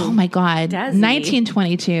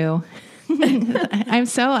 1922.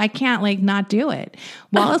 I can't not do it.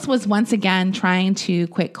 Wallace was once again trying to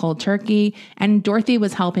quit cold turkey, and Dorothy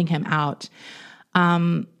was helping him out.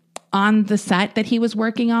 On the set that he was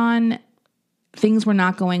working on, things were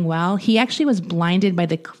not going well. He actually was blinded by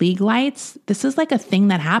the Klieg lights. This is like a thing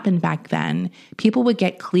that happened back then. People would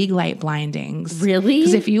get Klieg light blindings. Really?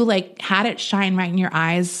 Because if you had it shine right in your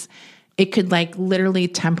eyes, it could literally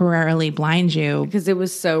temporarily blind you. Because it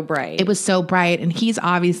was so bright. It was so bright. And he's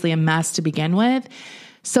obviously a mess to begin with.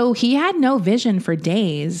 So he had no vision for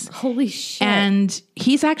days. Holy shit. And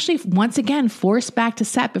he's actually, once again, forced back to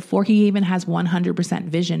set before he even has 100%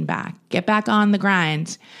 vision back. Get back on the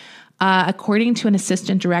grind. According to an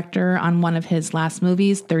assistant director on one of his last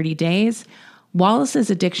movies, 30 Days, Wallace's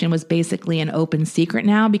addiction was basically an open secret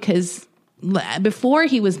now because before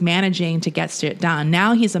he was managing to get shit done.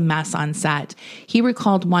 Now he's a mess on set. He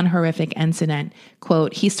recalled one horrific incident.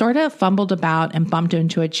 Quote, he sort of fumbled about and bumped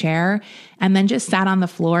into a chair and then just sat on the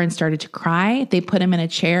floor and started to cry. They put him in a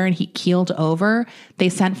chair and he keeled over. They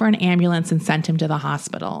sent for an ambulance and sent him to the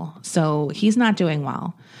hospital. So he's not doing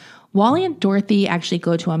well. Wally and Dorothy actually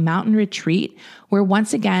go to a mountain retreat where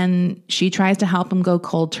once again, she tries to help him go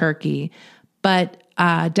cold turkey. But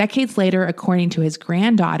decades later, according to his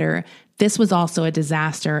granddaughter, this was also a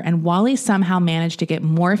disaster, and Wally somehow managed to get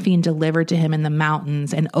morphine delivered to him in the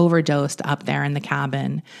mountains and overdosed up there in the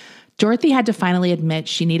cabin. Dorothy had to finally admit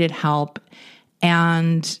she needed help,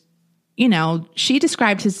 and, she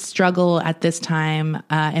described his struggle at this time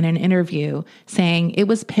in an interview, saying it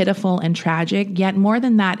was pitiful and tragic, yet more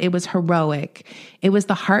than that, it was heroic. It was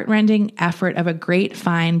the heartrending effort of a great,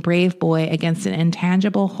 fine, brave boy against an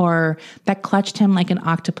intangible horror that clutched him like an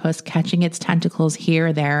octopus catching its tentacles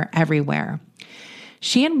here, there, everywhere.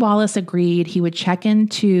 She and Wallace agreed he would check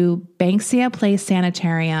into Banksia Place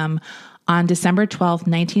Sanitarium on December 12,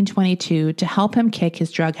 1922, to help him kick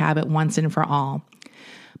his drug habit once and for all.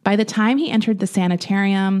 By the time he entered the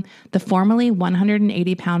sanitarium, the formerly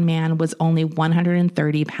 180-pound man was only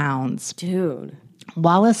 130 pounds. Dude.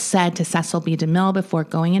 Wallace said to Cecil B. DeMille before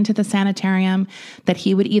going into the sanitarium that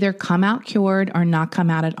he would either come out cured or not come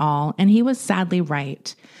out at all, and he was sadly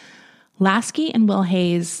right. Lasky and Will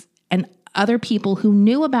Hayes and other people who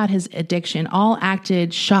knew about his addiction all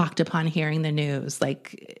acted shocked upon hearing the news,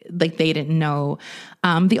 like they didn't know.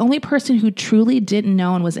 The only person who truly didn't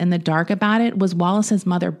know and was in the dark about it was Wallace's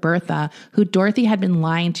mother, Bertha, who Dorothy had been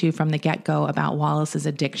lying to from the get-go about Wallace's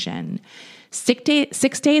addiction. 6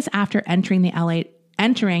 days after entering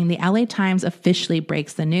the LA Times officially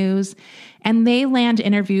breaks the news, and they land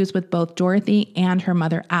interviews with both Dorothy and her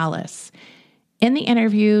mother, Alice. In the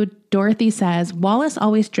interview, Dorothy says, Wallace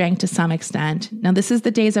always drank to some extent. Now, this is the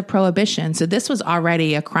days of Prohibition, so this was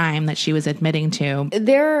already a crime that she was admitting to.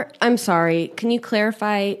 I'm sorry, can you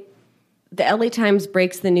clarify? The LA Times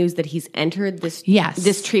breaks the news that he's entered this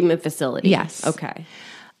treatment facility. Yes. Okay.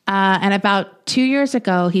 And about 2 years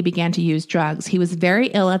ago, he began to use drugs. He was very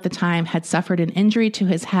ill at the time, had suffered an injury to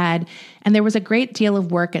his head, and there was a great deal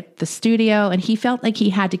of work at the studio, and he felt like he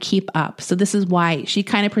had to keep up. So this is why she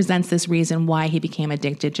kind of presents this reason why he became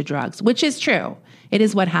addicted to drugs, which is true. It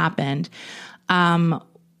is what happened. And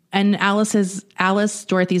Alice,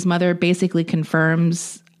 Dorothy's mother, basically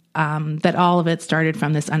confirms that all of it started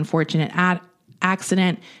from this unfortunate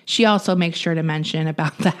accident. She also makes sure to mention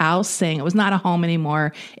about the house, saying it was not a home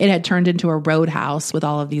anymore. It had turned into a roadhouse with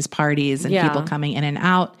all of these parties and people coming in and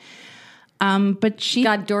out. But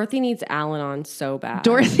Dorothy needs Al-Anon so bad.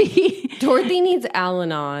 Dorothy needs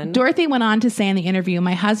Al-Anon. Dorothy went on to say in the interview,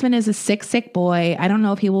 my husband is a sick boy. I don't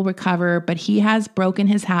know if he will recover, but he has broken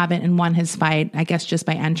his habit and won his fight, I guess just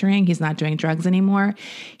by entering. He's not doing drugs anymore.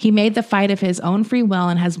 He made the fight of his own free will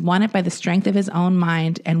and has won it by the strength of his own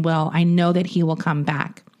mind and will. I know that he will come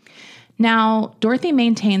back. Now, Dorothy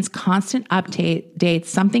maintains constant updates,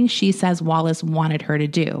 something she says Wallace wanted her to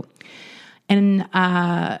do. In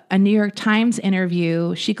a New York Times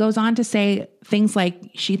interview, she goes on to say things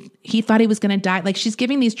like he thought he was going to die. Like, she's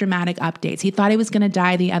giving these dramatic updates. He thought he was going to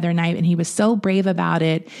die the other night, and he was so brave about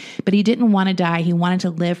it, but he didn't want to die. He wanted to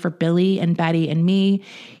live for Billy and Betty and me.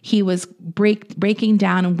 He was breaking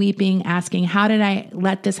down and weeping, asking, how did I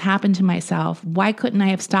let this happen to myself? Why couldn't I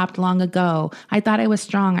have stopped long ago? I thought I was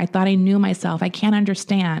strong. I thought I knew myself. I can't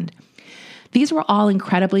understand. These were all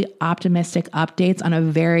incredibly optimistic updates on a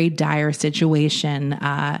very dire situation.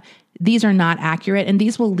 These are not accurate, and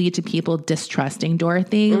these will lead to people distrusting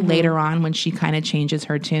Dorothy later on when she kind of changes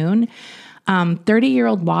her tune.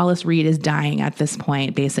 30-year-old Wallace Reed is dying at this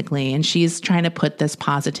point, basically, and she's trying to put this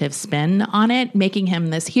positive spin on it, making him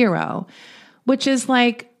this hero, which is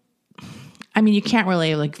like, I mean, you can't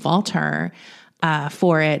really fault her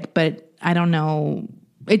for it, but I don't know.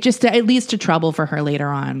 It leads to trouble for her later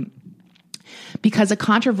on. Because a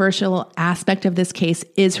controversial aspect of this case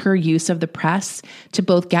is her use of the press to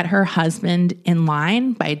both get her husband in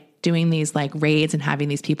line by doing these raids and having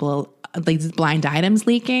these people, these blind items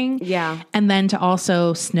leaking. Yeah. And then to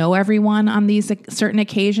also snow everyone on these certain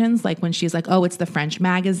occasions, like when she's like, oh, it's the French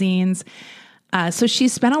magazines. So she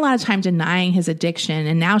spent a lot of time denying his addiction,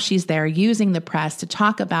 and now she's there using the press to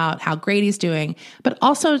talk about how great he's doing. But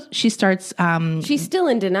also she starts... she's still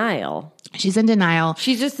in denial. She's in denial.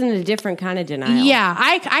 She's just in a different kind of denial. Yeah,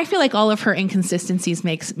 I feel like all of her inconsistencies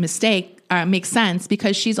make sense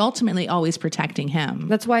because she's ultimately always protecting him.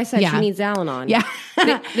 That's why I said she needs Al-Anon. Yeah.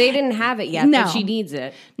 they didn't have it yet, but she needs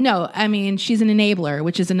it. No, I mean, she's an enabler,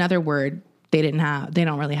 which is another word they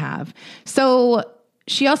don't really have. So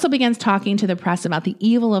she also begins talking to the press about the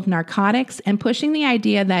evil of narcotics and pushing the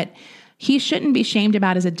idea that he shouldn't be shamed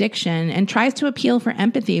about his addiction, and tries to appeal for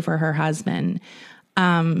empathy for her husband.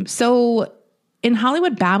 So in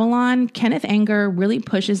Hollywood Babylon, Kenneth Anger really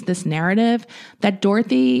pushes this narrative that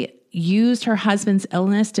Dorothy used her husband's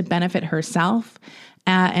illness to benefit herself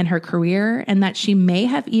and her career, and that she may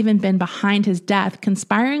have even been behind his death,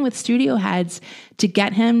 conspiring with studio heads to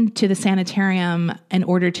get him to the sanitarium in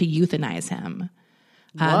order to euthanize him.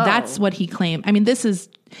 That's what he claimed. I mean,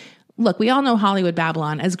 look, we all know Hollywood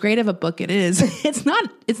Babylon, as great of a book it is. It's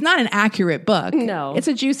not an accurate book. No. It's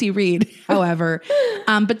a juicy read, however.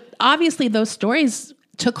 But obviously those stories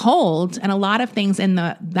took hold, and a lot of things in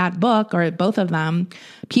that book, or both of them,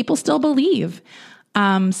 people still believe.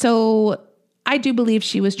 So I do believe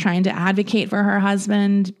she was trying to advocate for her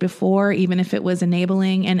husband before, even if it was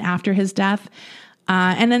enabling, and after his death.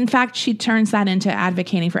 And in fact, she turns that into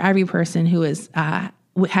advocating for every person who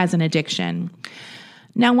has an addiction.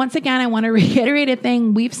 Now, once again, I want to reiterate a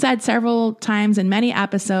thing we've said several times in many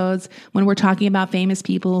episodes when we're talking about famous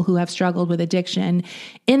people who have struggled with addiction.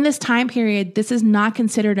 In this time period, this is not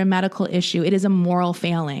considered a medical issue. It is a moral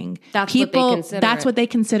failing. That's what they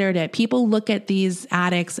consider it. People look at these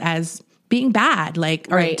addicts as being bad, like,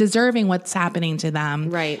 or Right. deserving what's happening to them,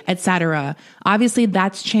 Right. etc. Obviously,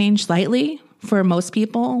 that's changed slightly for most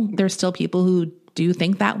people. There's still people who do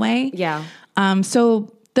think that way. Yeah.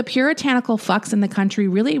 So the puritanical fucks in the country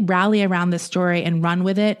really rally around this story and run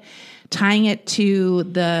with it, tying it to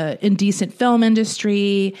the indecent film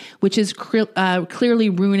industry, which is clearly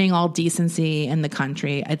ruining all decency in the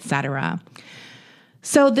country, etc.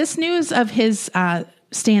 So this news of his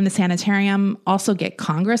stay in the sanitarium also get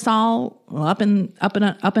Congress all up in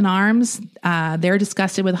arms. They're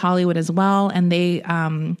disgusted with Hollywood as well, and they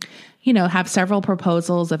have several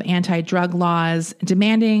proposals of anti-drug laws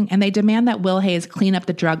demand that Will Hayes clean up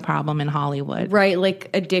the drug problem in Hollywood. Right, like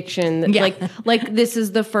addiction. Yeah. Like this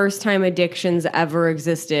is the first time addictions ever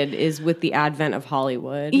existed is with the advent of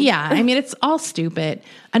Hollywood. Yeah, I mean, it's all stupid.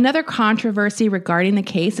 Another controversy regarding the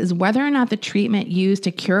case is whether or not the treatment used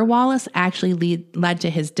to cure Wallace actually led to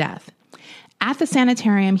his death. At the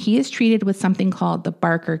sanitarium, he is treated with something called the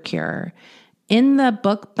Barker cure. In the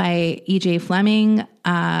book by E.J. Fleming,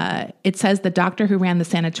 it says the doctor who ran the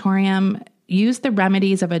sanatorium used the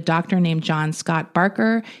remedies of a doctor named John Scott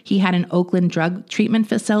Barker. He had an Oakland drug treatment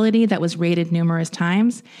facility that was raided numerous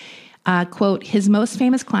times. Quote, his most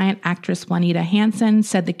famous client, actress Juanita Hansen,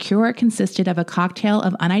 said the cure consisted of a cocktail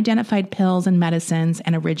of unidentified pills and medicines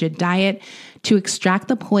and a rigid diet to extract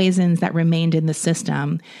the poisons that remained in the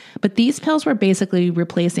system. But these pills were basically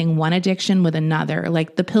replacing one addiction with another.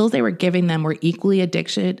 Like the pills they were giving them were equally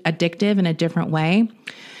addictive in a different way.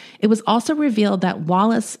 It was also revealed that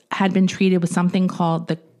Wallace had been treated with something called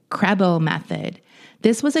the Crebo method.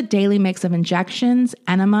 This was a daily mix of injections,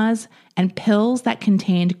 enemas, and pills that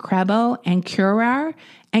contained Crebo and Curare.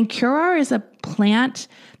 And Curare is a plant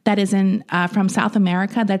that is from South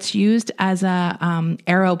America that's used as a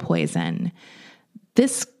arrow poison.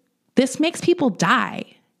 This makes people die.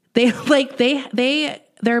 It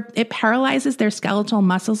paralyzes their skeletal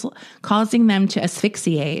muscles, causing them to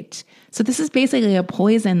asphyxiate. So this is basically a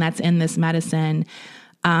poison that's in this medicine.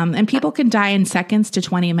 And people can die in seconds to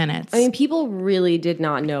 20 minutes. I mean, people really did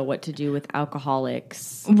not know what to do with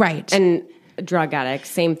alcoholics. Right. And drug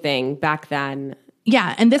addicts, same thing back then.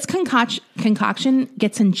 Yeah, and this concoction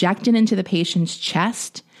gets injected into the patient's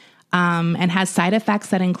chest and has side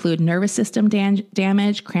effects that include nervous system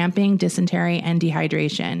damage, cramping, dysentery, and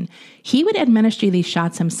dehydration. He would administer these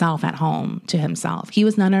shots himself at home to himself. He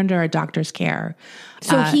was not under a doctor's care.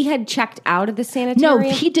 So he had checked out of the sanitarium? No,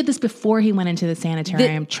 he did this before he went into the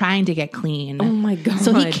sanitarium trying to get clean. Oh my God.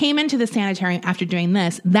 So he came into the sanitarium after doing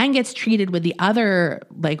this, then gets treated with the other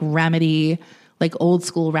remedy, old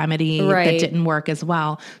school remedy that didn't work as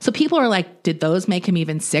well. So people are like, did those make him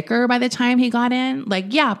even sicker by the time he got in?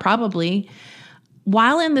 Yeah, probably.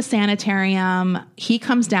 While in the sanitarium, he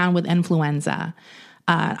comes down with influenza.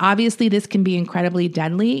 Obviously, this can be incredibly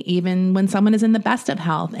deadly, even when someone is in the best of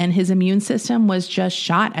health, and his immune system was just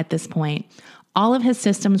shot at this point. All of his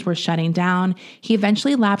systems were shutting down. He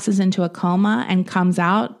eventually lapses into a coma and comes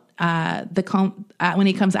out. When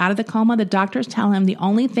he comes out of the coma, the doctors tell him the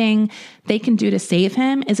only thing they can do to save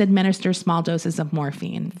him is administer small doses of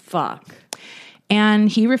morphine. Fuck. And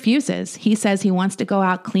he refuses. He says he wants to go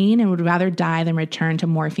out clean and would rather die than return to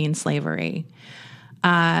morphine slavery.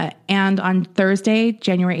 And on Thursday,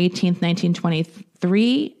 January 18th,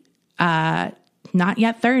 1923, not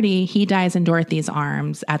yet 30, he dies in Dorothy's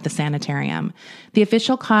arms at the sanitarium. The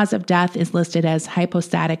official cause of death is listed as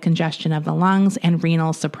hypostatic congestion of the lungs and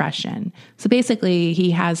renal suppression. So basically, he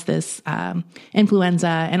has this influenza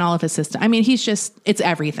and all of his system. I mean, it's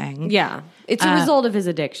everything. Yeah. It's a result of his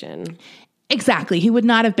addiction. Exactly. He would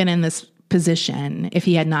not have been in this position if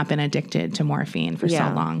he had not been addicted to morphine for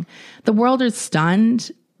so long. The world is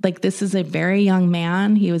stunned. This is a very young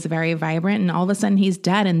man. He was very vibrant, and all of a sudden he's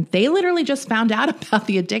dead. And they literally just found out about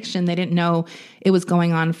the addiction. They didn't know it was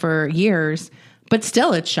going on for years. But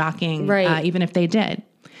still, it's shocking, even if they did.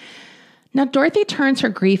 Now, Dorothy turns her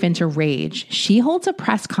grief into rage. She holds a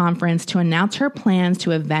press conference to announce her plans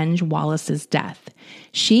to avenge Wallace's death.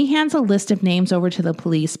 She hands a list of names over to the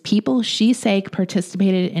police, people she says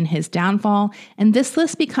participated in his downfall, and this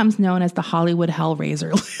list becomes known as the Hollywood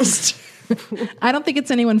Hellraiser list. I don't think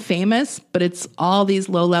it's anyone famous, but it's all these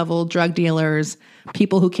low-level drug dealers,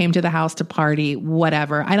 people who came to the house to party,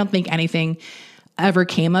 whatever. I don't think anything ever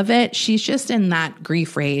came of it. She's just in that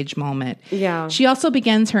grief rage moment. Yeah. She also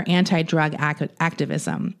begins her anti-drug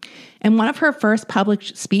activism. In one of her first public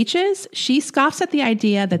speeches, she scoffs at the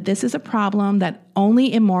idea that this is a problem that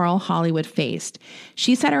only immoral Hollywood faced.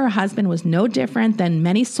 She said her husband was no different than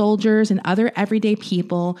many soldiers and other everyday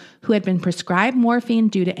people who had been prescribed morphine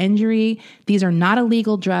due to injury. These are not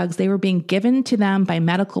illegal drugs. They were being given to them by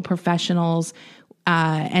medical professionals.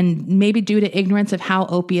 and maybe due to ignorance of how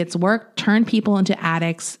opiates work, turned people into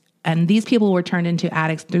addicts. And these people were turned into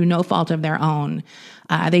addicts through no fault of their own.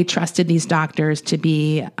 They trusted these doctors to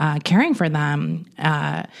be caring for them,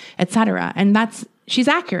 et cetera. And she's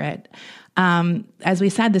accurate. As we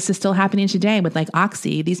said, this is still happening today with like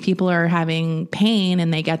Oxy. These people are having pain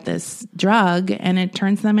and they get this drug and it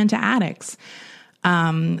turns them into addicts.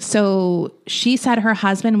 So she said her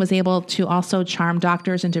husband was able to also charm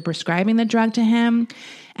doctors into prescribing the drug to him.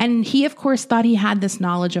 And he, of course, thought he had this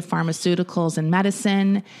knowledge of pharmaceuticals and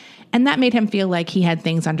medicine. And that made him feel like he had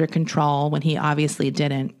things under control when he obviously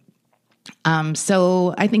didn't.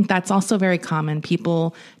 So I think that's also very common.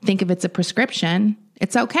 People think if it's a prescription,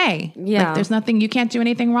 it's okay. Yeah. Like, there's nothing, you can't do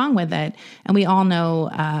anything wrong with it. And we all know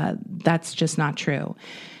that's just not true.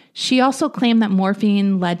 She also claimed that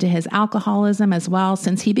morphine led to his alcoholism as well,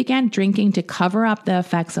 since he began drinking to cover up the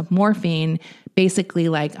effects of morphine, basically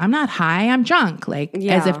like, I'm not high, I'm drunk, like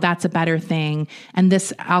as if that's a better thing. And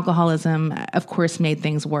this alcoholism, of course, made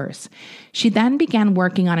things worse. She then began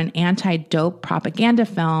working on an anti-dope propaganda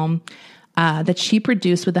film that she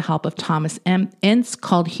produced with the help of Thomas Ince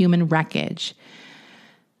called Human Wreckage.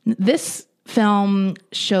 This film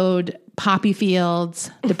showed poppy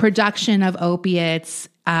fields, the production of opiates.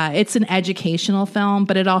 It's an educational film,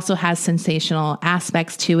 but it also has sensational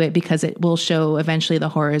aspects to it because it will show eventually the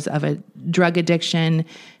horrors of a drug addiction.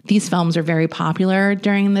 These films are very popular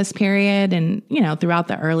during this period and, throughout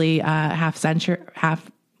the early from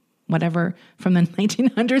the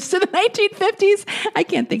 1900s to the 1950s. I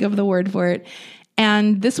can't think of the word for it.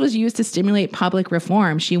 And this was used to stimulate public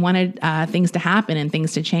reform. She wanted things to happen and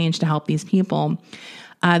things to change to help these people.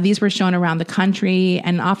 These were shown around the country,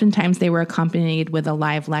 and oftentimes they were accompanied with a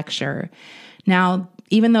live lecture. Now,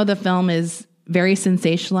 even though the film is very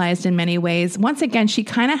sensationalized in many ways, once again, she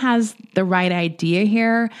kind of has the right idea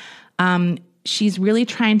here. She's really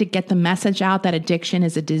trying to get the message out that addiction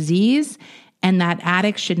is a disease and that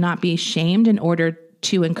addicts should not be shamed in order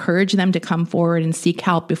to encourage them to come forward and seek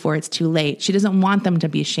help before it's too late. She doesn't want them to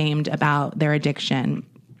be shamed about their addiction.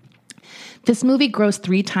 This movie grossed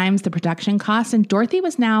 3 times the production costs, and Dorothy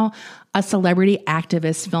was now a celebrity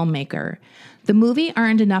activist filmmaker. The movie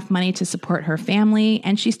earned enough money to support her family,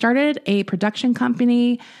 and she started a production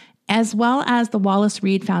company as well as the Wallace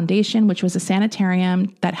Reed Foundation, which was a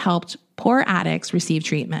sanitarium that helped poor addicts receive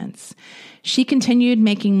treatments. She continued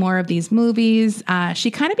making more of these movies. She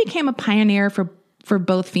kind of became a pioneer for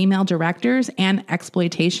both female directors and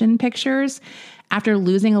exploitation pictures. After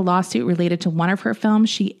losing a lawsuit related to one of her films,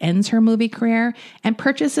 she ends her movie career and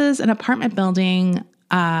purchases an apartment building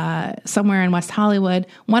somewhere in West Hollywood.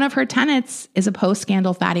 One of her tenants is a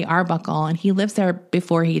post-scandal Fatty Arbuckle, and he lives there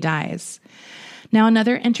before he dies. Now,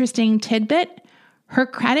 another interesting tidbit, her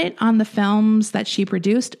credit on the films that she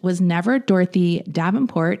produced was never Dorothy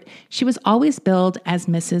Davenport. She was always billed as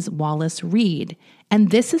Mrs. Wallace Reed. And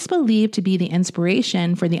this is believed to be the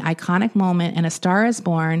inspiration for the iconic moment in A Star is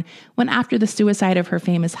Born when, after the suicide of her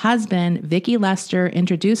famous husband, Vicki Lester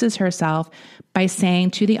introduces herself by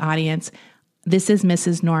saying to the audience, "This is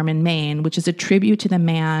Mrs. Norman Maine," which is a tribute to the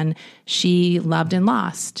man she loved and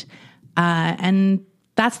lost. And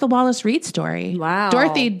that's the Wallace Reed story. Wow.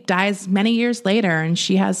 Dorothy dies many years later, and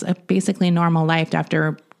she has a basically normal life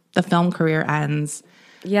after the film career ends.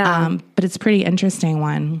 Yeah. But it's a pretty interesting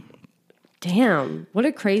one. Damn, what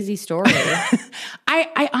a crazy story.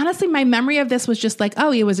 I honestly, my memory of this was just like, oh,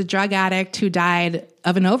 he was a drug addict who died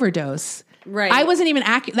of an overdose. Right. I wasn't even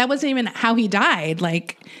that wasn't even how he died.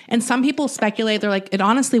 Like, and some people speculate, they're like, it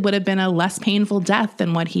honestly would have been a less painful death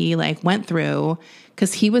than what he went through,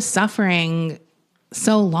 because he was suffering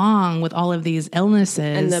so long with all of these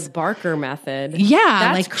illnesses. And the Barker method.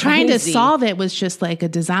 Yeah. That's trying to crazy. solve it was just like a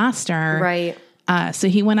disaster. Right. So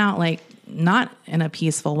he went out not in a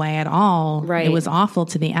peaceful way at all. Right. It was awful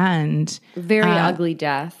to the end. Very ugly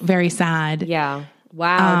death. Very sad. Yeah.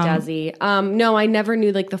 Wow, Desi. No, I never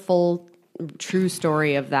knew the full true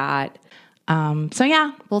story of that. So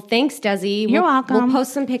yeah. Well, thanks, Desi. You're welcome. We'll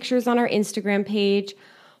post some pictures on our Instagram page.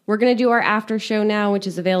 We're going to do our after show now, which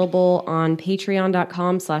is available on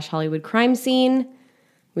patreon.com/Hollywood Crime Scene.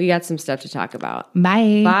 We got some stuff to talk about.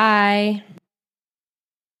 Bye. Bye.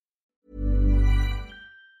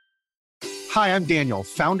 Hi, I'm Daniel,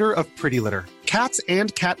 founder of Pretty Litter. Cats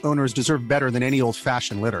and cat owners deserve better than any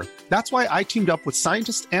old-fashioned litter. That's why I teamed up with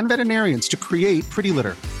scientists and veterinarians to create Pretty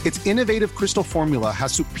Litter. Its innovative crystal formula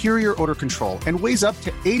has superior odor control and weighs up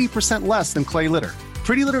to 80% less than clay litter.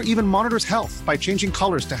 Pretty Litter even monitors health by changing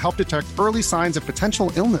colors to help detect early signs of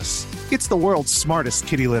potential illness. It's the world's smartest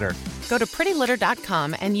kitty litter. Go to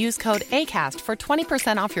prettylitter.com and use code ACAST for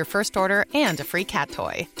 20% off your first order and a free cat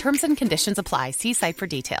toy. Terms and conditions apply. See site for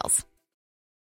details.